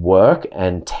to work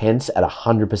and tense at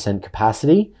 100%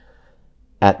 capacity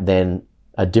at then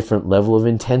a different level of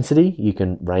intensity. You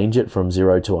can range it from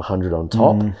 0 to 100 on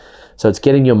top. So it's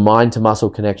getting your mind to muscle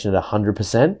connection at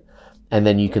 100%, and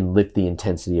then you can lift the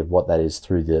intensity of what that is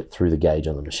through the gauge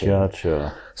on the machine.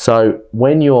 Gotcha. So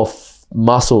when your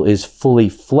muscle is fully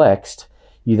flexed,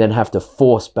 you then have to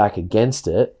force back against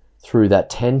it through that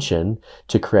tension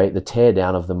to create the tear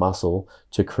down of the muscle,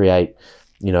 to create,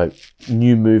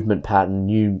 new movement pattern,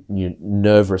 new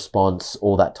nerve response,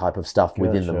 all that type of stuff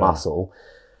within the muscle.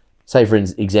 Say, for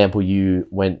example, you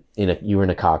were in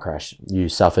a car crash. You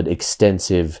suffered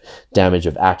extensive damage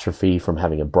of atrophy from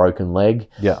having a broken leg.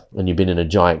 Yeah. And you've been in a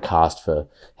giant cast for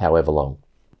however long.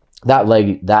 That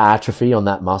atrophy on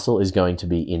that muscle is going to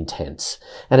be intense.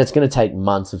 And it's going to take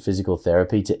months of physical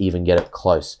therapy to even get it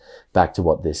close back to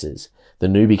what this is. The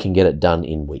newbie can get it done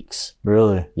in weeks.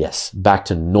 Really? Yes. Back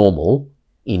to normal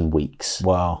in weeks.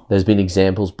 Wow. There's been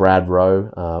examples. Brad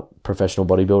Rowe, professional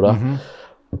bodybuilder.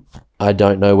 I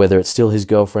don't know whether it's still his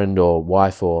girlfriend or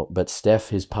wife, but Steph,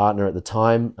 his partner at the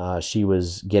time, she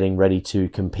was getting ready to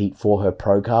compete for her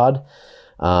pro card.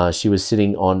 She was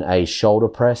sitting on a shoulder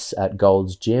press at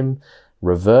Gold's Gym,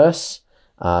 reverse,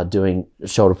 doing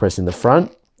shoulder press in the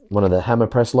front, one of the hammer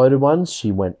press loaded ones.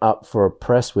 She went up for a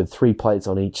press with 3 plates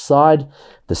on each side.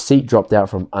 The seat dropped out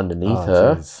from underneath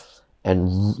her and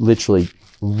literally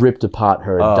ripped apart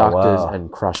her adductors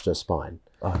and crushed her spine.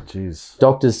 Oh, jeez.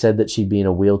 Doctors said that she'd be in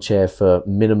a wheelchair for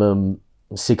minimum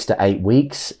 6 to 8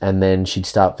 weeks, and then she'd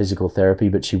start physical therapy,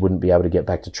 but she wouldn't be able to get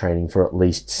back to training for at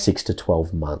least 6 to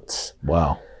 12 months.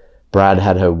 Wow. Brad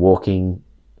had her walking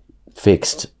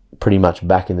fixed, pretty much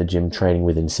back in the gym training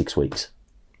within 6 weeks.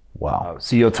 Wow.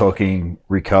 So you're talking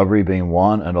recovery being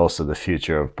one, and also the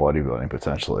future of bodybuilding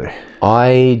potentially.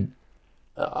 I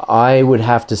would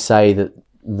have to say that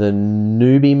the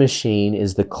newbie machine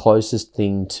is the closest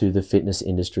thing to the fitness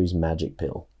industry's magic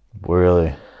pill.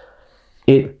 Really?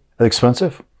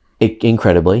 Expensive?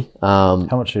 Incredibly. How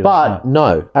much? But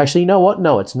no, actually, you know what?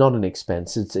 No, it's not an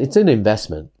expense. It's an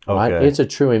investment, right? It's a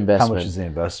true investment. How much is the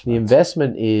investment? The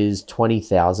investment is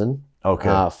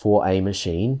 $20,000 for a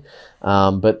machine,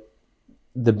 but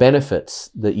the benefits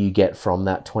that you get from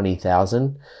that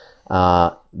 $20,000,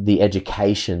 the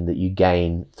education that you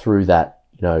gain through that,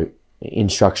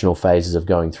 instructional phases of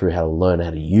going through how to learn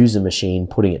how to use a machine,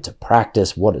 putting it to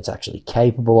practice, what it's actually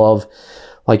capable of.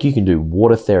 Like you can do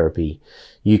water therapy,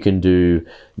 you can do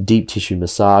deep tissue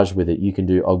massage with it, you can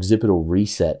do occipital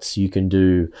resets, you can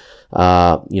do,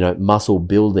 muscle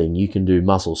building, you can do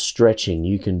muscle stretching,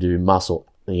 you can do muscle,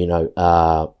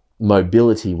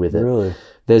 mobility with it. Really?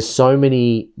 There's so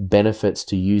many benefits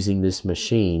to using this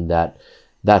machine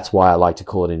that's why I like to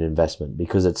call it an investment,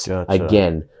 because it's,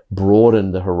 again,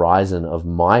 broadened the horizon of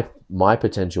my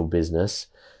potential business,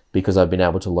 because I've been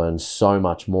able to learn so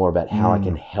much more about how I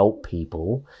can help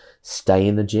people stay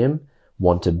in the gym,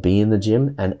 want to be in the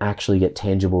gym, and actually get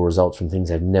tangible results from things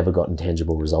they've never gotten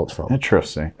tangible results from.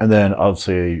 Interesting. And then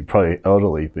obviously probably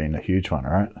elderly being a huge one,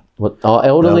 right?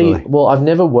 Elderly. Well, I've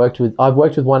worked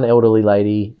with one elderly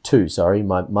lady,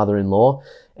 my mother-in-law,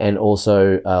 and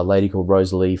also a lady called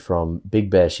Rosalie from Big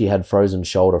Bear. She had frozen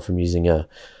shoulder from using a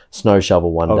snow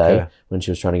shovel one day when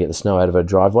she was trying to get the snow out of her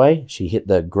driveway. She hit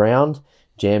the ground,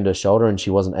 jammed her shoulder, and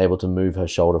she wasn't able to move her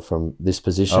shoulder from this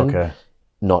position. Okay.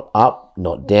 Not up,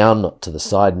 not down, not to the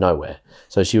side, nowhere.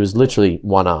 So she was literally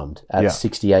one-armed at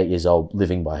 68 years old,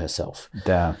 living by herself.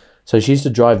 Damn. So she used to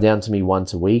drive down to me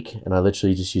once a week, and I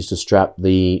literally just used to strap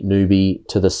the newbie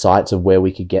to the sites of where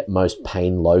we could get most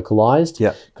pain localized.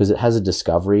 Yeah. Because it has a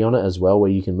discovery on it as well, where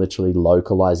you can literally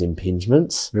localize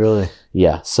impingements. Really?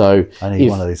 Yeah. So I need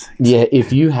one of these things. Yeah,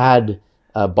 if you had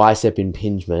a bicep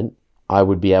impingement, I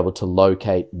would be able to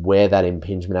locate where that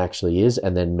impingement actually is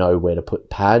and then know where to put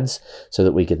pads so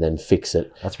that we could then fix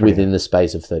it within the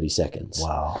space of 30 seconds.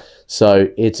 Wow. So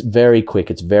it's very quick,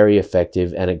 it's very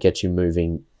effective, and it gets you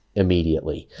moving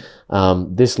immediately.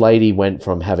 This lady went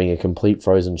from having a complete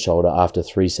frozen shoulder after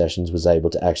 3 sessions, was able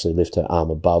to actually lift her arm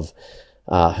above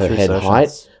her head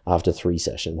height after 3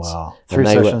 sessions. Wow. 3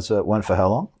 sessions went for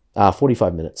how long?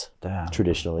 45 minutes. Damn.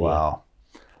 Traditionally. Wow.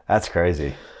 That's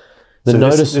crazy. So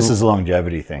this is a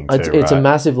longevity thing too, it's a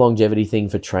massive longevity thing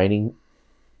for training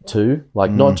too, like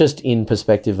not just in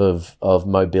perspective of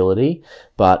mobility,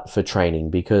 but for training,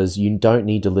 because you don't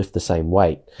need to lift the same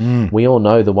weight. We all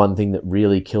know the one thing that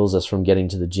really kills us from getting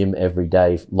to the gym every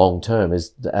day long term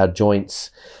is our joints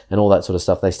and all that sort of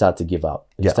stuff. They start to give up.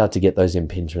 You start to get those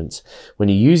impingements. When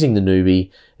you're using the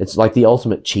newbie, it's like the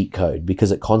ultimate cheat code,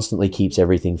 because it constantly keeps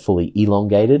everything fully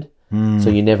elongated. So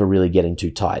you're never really getting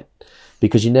too tight,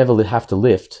 because you never have to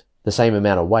lift the same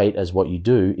amount of weight as what you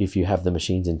do if you have the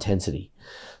machine's intensity.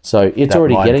 So it's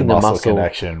already getting the muscle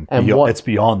connection. And it's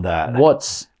beyond that.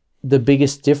 What's the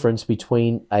biggest difference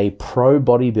between a pro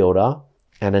bodybuilder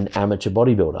and an amateur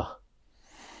bodybuilder?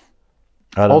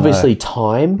 Obviously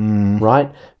time,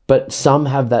 right? But some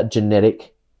have that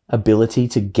genetic ability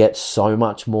to get so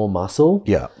much more muscle.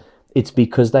 Yeah. It's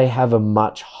because they have a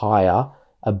much higher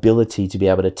ability to be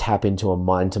able to tap into a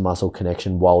mind to muscle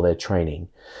connection while they're training.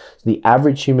 So the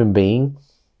average human being,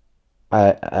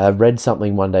 I read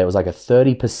something one day, it was like a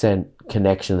 30%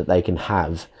 connection that they can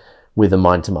have with a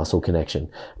mind to muscle connection.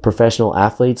 Professional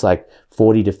athletes, like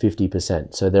 40 to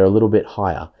 50%. So they're a little bit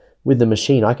higher. With the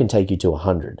machine, I can take you to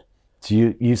 100. So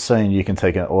you're saying you can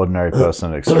take an ordinary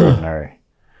person to extraordinary?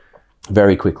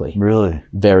 Very quickly. Really?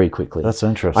 Very quickly. That's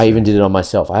interesting. I even did it on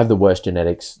myself. I have the worst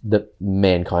genetics that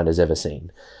mankind has ever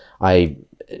seen. I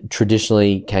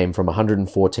traditionally came from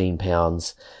 114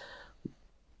 pounds.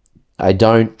 I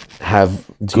don't have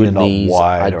good knees.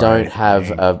 I don't have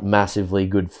a massively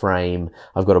good frame.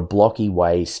 I've got a blocky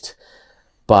waist.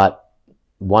 But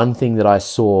one thing that I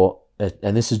saw,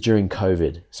 and this is during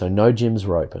COVID, so no gyms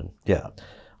were open. Yeah.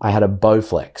 I had a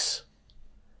Bowflex.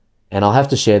 And I'll have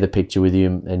to share the picture with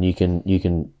you, and you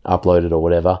can upload it or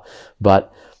whatever.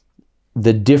 But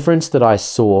the difference that I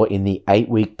saw in the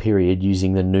 8-week period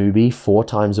using the newbie 4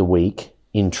 times a week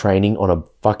in training on a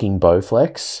fucking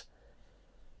Bowflex.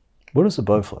 What is a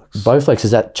Bowflex? Bowflex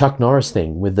is that Chuck Norris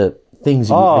thing with the things,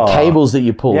 the cables that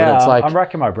you pull. Yeah, and it's like, I'm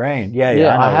racking my brain.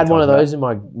 Yeah. I had one of those in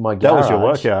my garage. That was your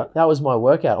workout. That was my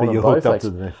workout on a Bowflex.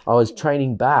 To I was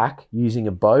training back using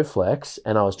a Bowflex,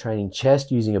 and I was training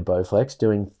chest using a Bowflex,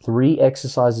 doing 3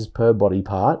 exercises per body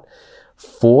part,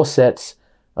 4 sets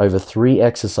over 3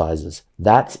 exercises.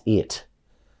 That's it.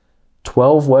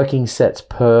 12 working sets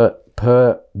per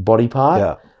body part.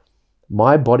 Yeah.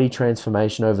 My body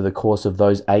transformation over the course of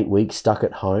those 8 weeks stuck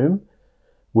at home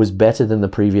was better than the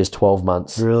previous 12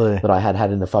 months that I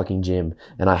had in the fucking gym,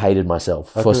 and I hated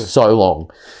myself for so long.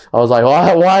 I was like,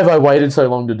 why have I waited so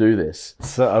long to do this?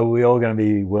 So are we all going to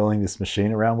be wheeling this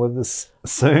machine around with us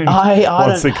soon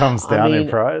once it comes down in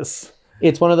price?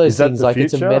 It's one of those things, like future?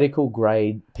 it's a medical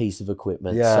grade piece of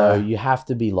equipment. Yeah. So you have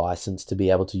to be licensed to be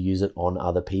able to use it on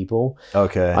other people.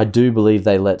 Okay. I do believe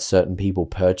they let certain people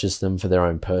purchase them for their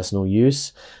own personal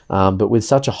use. But with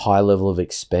such a high level of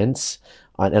expense,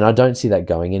 and I don't see that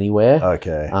going anywhere.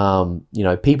 Okay. You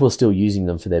know, people are still using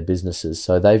them for their businesses.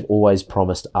 So they've always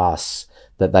promised us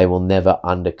that they will never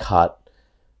undercut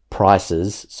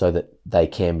prices so that they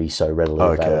can be so readily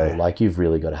available. Like, you've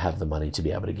really got to have the money to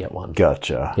be able to get one.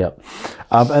 Gotcha. Yep.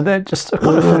 And then just to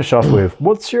kind of finish off with,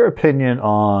 what's your opinion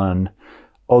on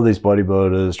all these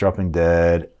bodybuilders dropping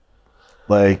dead?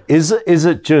 Like, is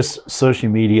it just social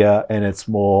media and it's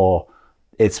more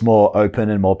open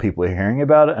and more people are hearing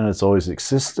about it and it's always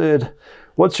existed?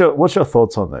 What's your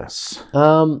thoughts on this?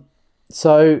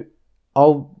 So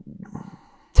I'll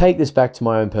take this back to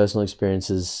my own personal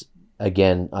experiences.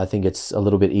 Again, I think it's a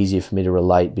little bit easier for me to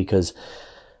relate because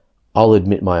I'll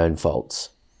admit my own faults,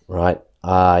 right?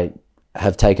 I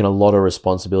have taken a lot of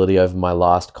responsibility over my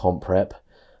last comp prep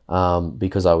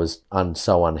because I was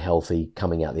so unhealthy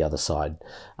coming out the other side.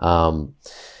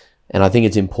 And I think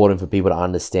it's important for people to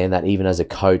understand that. Even as a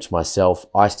coach myself,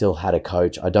 I still had a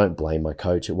coach. I don't blame my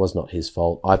coach. It was not his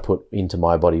fault. I put into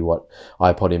my body what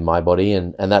I put in my body,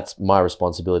 and that's my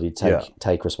responsibility to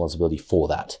take responsibility for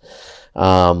that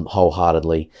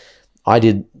wholeheartedly. I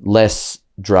did less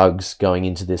drugs going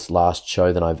into this last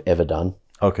show than I've ever done.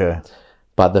 Okay.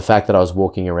 But the fact that I was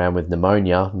walking around with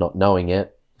pneumonia, not knowing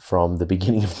it, from the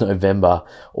beginning of November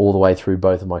all the way through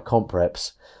both of my comp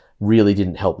preps, really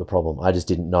didn't help the problem. I just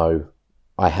didn't know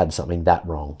I had something that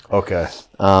wrong. Okay.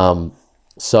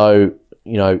 So,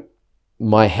 you know,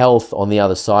 my health on the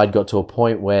other side got to a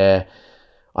point where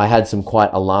I had some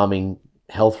quite alarming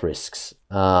health risks.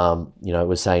 You know, it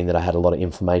was saying that I had a lot of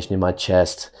inflammation in my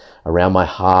chest, around my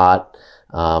heart.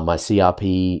 My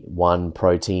CRP1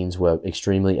 proteins were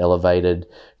extremely elevated.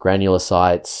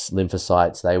 Granulocytes,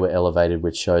 lymphocytes, they were elevated,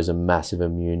 which shows a massive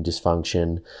immune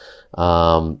dysfunction.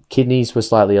 Kidneys were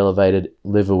slightly elevated.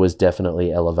 Liver was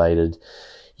definitely elevated.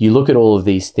 You look at all of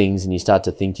these things and you start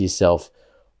to think to yourself,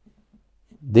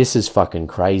 this is fucking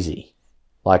crazy.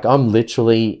 Like, I'm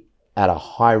literally at a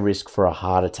high risk for a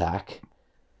heart attack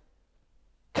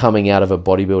coming out of a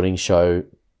bodybuilding show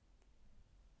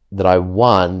that I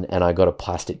won and I got a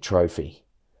plastic trophy.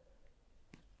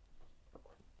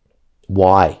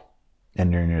 Why?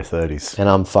 And you're in your 30s. And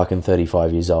I'm fucking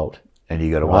 35 years old. And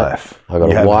you got a wife. I got a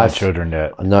wife. You haven't had children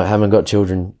yet. No, I haven't got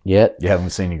children yet. You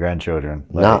haven't seen your grandchildren.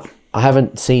 No, I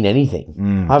haven't seen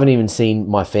anything. I haven't even seen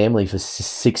my family for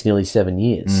 6, nearly 7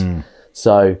 years.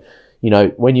 So, you know,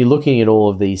 when you're looking at all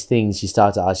of these things, you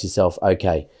start to ask yourself,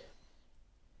 okay,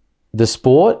 the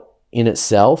sport in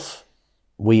itself,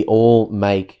 we all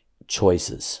make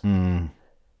choices.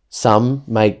 Some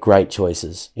make great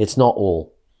choices. It's not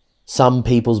all. Some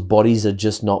people's bodies are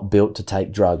just not built to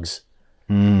take drugs.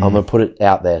 I'm going to put it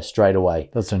out there straight away.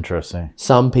 That's interesting.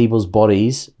 Some people's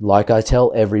bodies, like I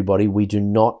tell everybody, we do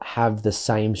not have the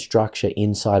same structure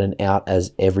inside and out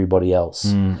as everybody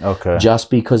else. Okay. Just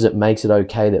because it makes it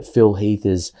okay that Phil Heath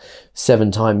is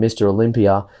 7-time Mr.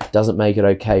 Olympia doesn't make it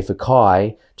okay for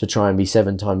Kye to try and be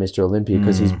 7-time Mr. Olympia,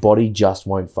 because his body just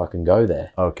won't fucking go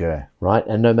there. Okay. Right?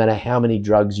 And no matter how many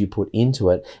drugs you put into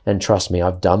it, and trust me,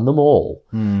 I've done them all,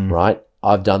 right?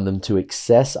 I've done them to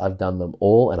excess. I've done them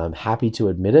all, and I'm happy to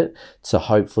admit it. So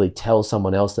hopefully tell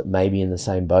someone else that may be in the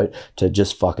same boat to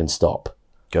just fucking stop.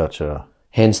 Gotcha.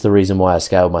 Hence the reason why I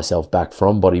scaled myself back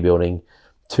from bodybuilding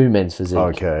to men's physique.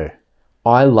 Okay.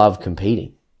 I love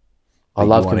competing. I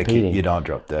love competing. You don't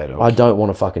drop dead. I don't want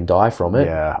to fucking die from it.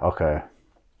 Yeah, okay.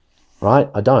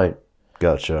 Right? I don't.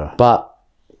 Gotcha. But,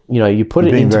 you know, you put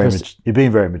it into... You're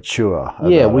being very mature.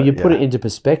 Yeah, well, you put it into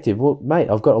perspective. Well, mate,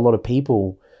 I've got a lot of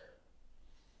people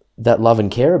that love and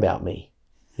care about me.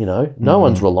 You know, no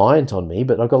one's reliant on me,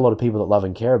 but I've got a lot of people that love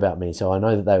and care about me. So I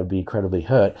know that they would be incredibly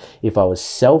hurt if I was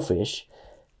selfish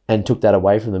and took that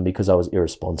away from them because I was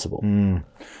irresponsible.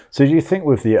 So do you think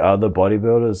with the other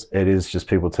bodybuilders, it is just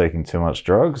people taking too much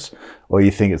drugs? Or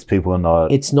you think it's people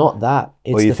not... It's not that.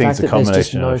 It's the fact that there's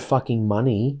just no fucking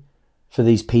money for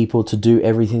these people to do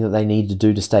everything that they need to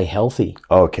do to stay healthy.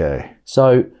 Okay.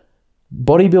 So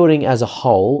bodybuilding as a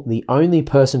whole, the only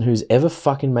person who's ever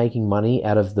fucking making money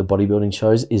out of the bodybuilding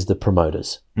shows is the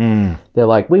promoters. They're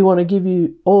like, we want to give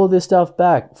you all this stuff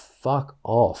back. Fuck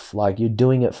off. Like, you're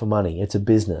doing it for money. It's a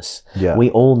business. Yeah. We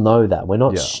all know that. We're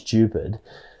not stupid.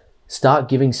 Start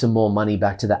giving some more money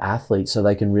back to the athletes so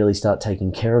they can really start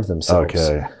taking care of themselves.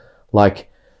 Okay. Like,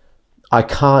 I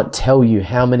can't tell you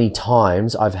how many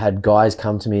times I've had guys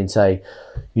come to me and say,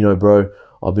 you know, bro,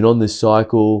 I've been on this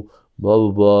cycle, blah,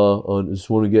 blah, blah. I just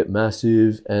want to get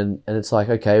massive. And it's like,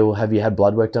 okay, well, have you had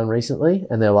blood work done recently?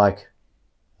 And they're like,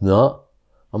 no.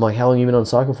 I'm like, how long have you been on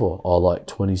cycle for? Oh, like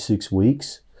 26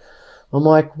 weeks. I'm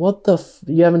like, what the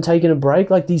you haven't taken a break?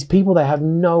 Like, these people, they have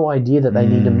no idea that they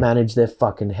need to manage their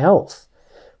fucking health.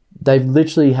 They've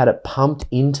literally had it pumped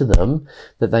into them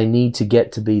that they need to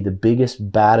get to be the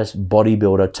biggest, baddest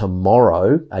bodybuilder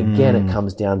tomorrow. Again, it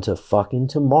comes down to fucking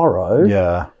tomorrow.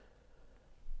 Yeah.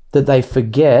 That they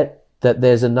forget that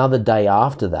there's another day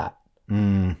after that.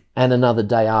 And another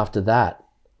day after that.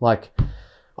 Like,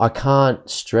 I can't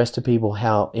stress to people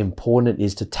how important it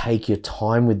is to take your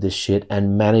time with this shit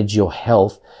and manage your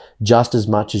health just as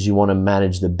much as you want to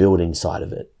manage the building side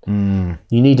of it. You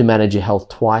need to manage your health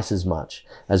twice as much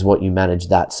as what you manage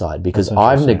that side, because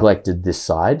I've neglected this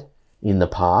side in the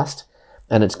past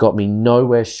and it's got me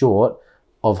nowhere short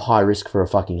of high risk for a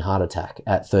fucking heart attack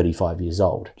at 35 years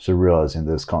old. So realizing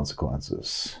there's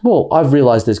consequences. Well, I've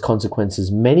realized there's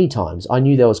consequences many times. I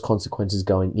knew there was consequences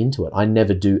going into it. I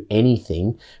never do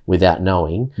anything without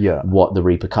knowing what the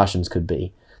repercussions could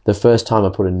be. The first time I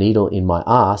put a needle in my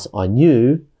ass, I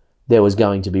knew there was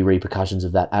going to be repercussions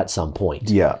of that at some point.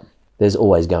 Yeah. There's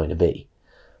always going to be.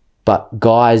 But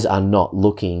guys are not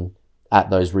looking at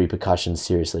those repercussions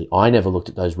seriously. I never looked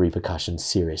at those repercussions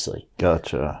seriously.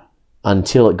 Gotcha.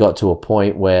 Until it got to a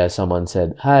point where someone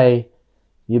said, hey,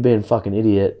 you're being a fucking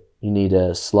idiot. You need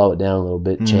to slow it down a little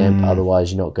bit, champ.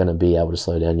 Otherwise, you're not going to be able to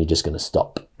slow down. You're just going to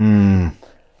stop. No,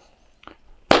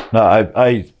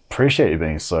 I appreciate you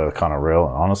being so kind of real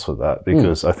and honest with that,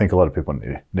 because I think a lot of people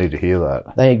need to hear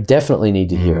that. They definitely need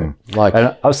to hear it. Like,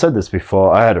 and I've said this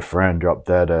before. I had a friend drop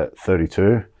dead at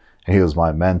 32. And he was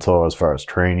my mentor as far as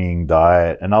training,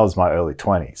 diet, and I was my early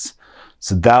 20s.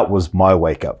 So that was my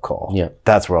wake-up call. Yeah.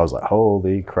 That's where I was like,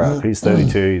 holy crap, he's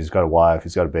 32, he's got a wife,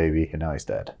 he's got a baby, and now he's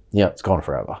dead. Yeah. It's gone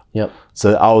forever. Yep.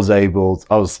 So I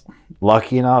was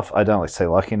lucky enough, I don't like to say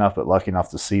lucky enough, but lucky enough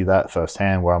to see that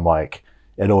firsthand, where I'm like,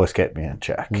 it always kept me in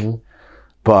check.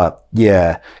 But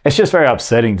yeah, it's just very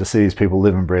upsetting to see these people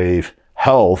live and breathe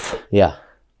health. Yeah.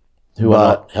 Who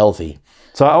are not healthy.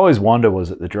 So I always wonder, was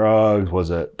it the drugs? Was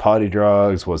it party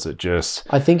drugs? Was it just...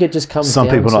 I think it just comes some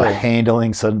down people to... not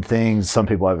handling certain things, some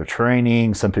people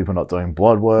overtraining, some people not doing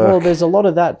blood work. Well, there's a lot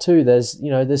of that too.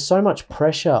 There's so much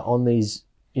pressure on these,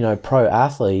 pro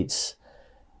athletes.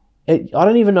 I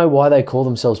don't even know why they call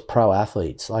themselves pro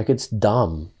athletes. Like, it's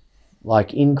dumb.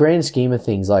 Like, in grand scheme of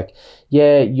things, like,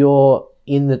 yeah, you're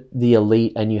in the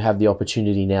elite and you have the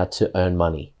opportunity now to earn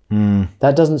money.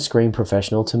 That doesn't scream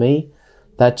professional to me.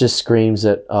 That just screams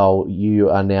that, oh, you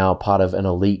are now part of an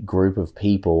elite group of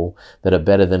people that are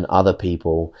better than other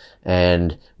people,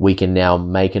 and we can now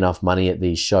make enough money at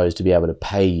these shows to be able to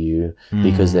pay you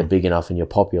because they're big enough and you're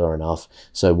popular enough.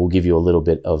 So we'll give you a little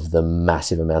bit of the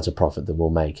massive amounts of profit that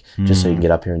we'll make just so you can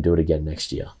get up here and do it again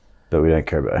next year. But we don't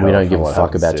care about health. We don't give a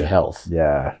fuck about your health.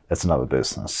 Yeah, that's another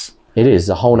business. It is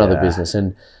a whole nother business.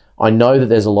 And I know that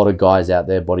there's a lot of guys out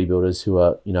there, bodybuilders, who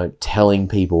are, telling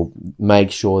people, make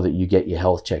sure that you get your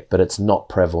health checked, but it's not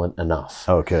prevalent enough.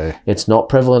 Okay. It's not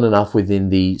prevalent enough within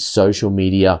the social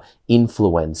media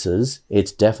influencers.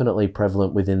 It's definitely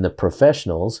prevalent within the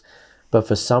professionals, but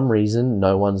for some reason,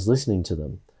 no one's listening to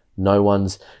them. No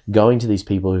one's going to these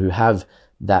people who have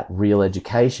that real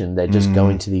education. They're just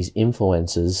going to these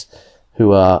influencers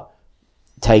who are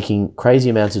taking crazy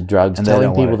amounts of drugs, and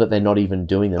telling people that they're not even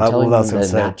doing them, telling them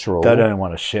they're natural. They don't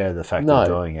want to share the fact they're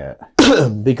doing it.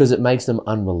 Because it makes them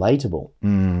unrelatable.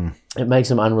 It makes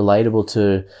them unrelatable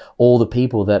to all the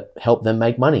people that help them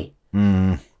make money.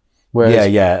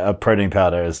 Whereas, a protein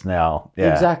powder is now...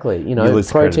 Yeah, exactly.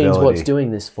 Protein's what's doing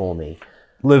this for me.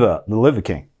 The Liver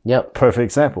King. Yep. Perfect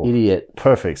example. Idiot.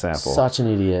 Perfect example. Such an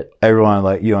idiot. Everyone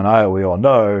like you and I, we all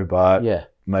know, but... Yeah.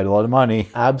 Made a lot of money.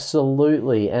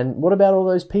 Absolutely. And what about all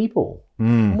those people? How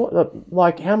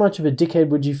much of a dickhead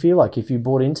would you feel like if you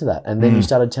bought into that and then you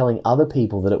started telling other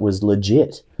people that it was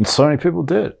legit? And so many people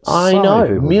did. I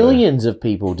know. Millions of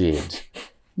people did.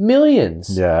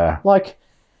 Millions. Yeah.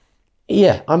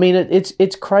 I mean,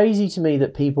 it's crazy to me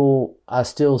that people are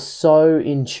still so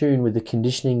in tune with the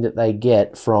conditioning that they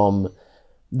get from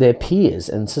their peers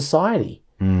and society.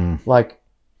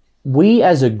 We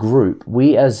as a group,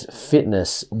 we as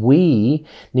fitness, we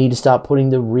need to start putting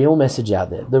the real message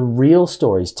out there, the real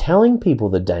stories, telling people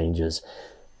the dangers,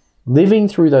 living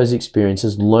through those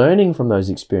experiences, learning from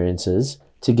those experiences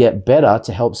to get better,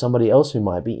 to help somebody else who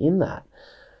might be in that.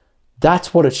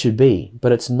 That's what it should be,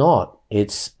 but it's not.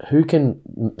 It's who can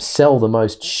sell the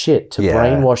most shit to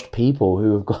brainwashed people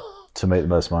who have got... To make the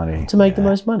most money. To make the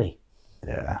most money.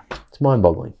 Yeah. It's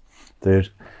mind-boggling.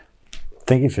 Dude,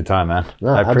 Thank you for your time, man. No,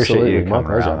 I appreciate you absolutely.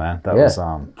 coming around, man. That was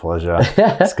pleasure.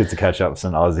 It's good to catch up with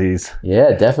some Aussies.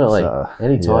 Yeah, definitely. So,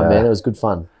 Anytime, man. It was good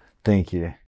fun. Thank you.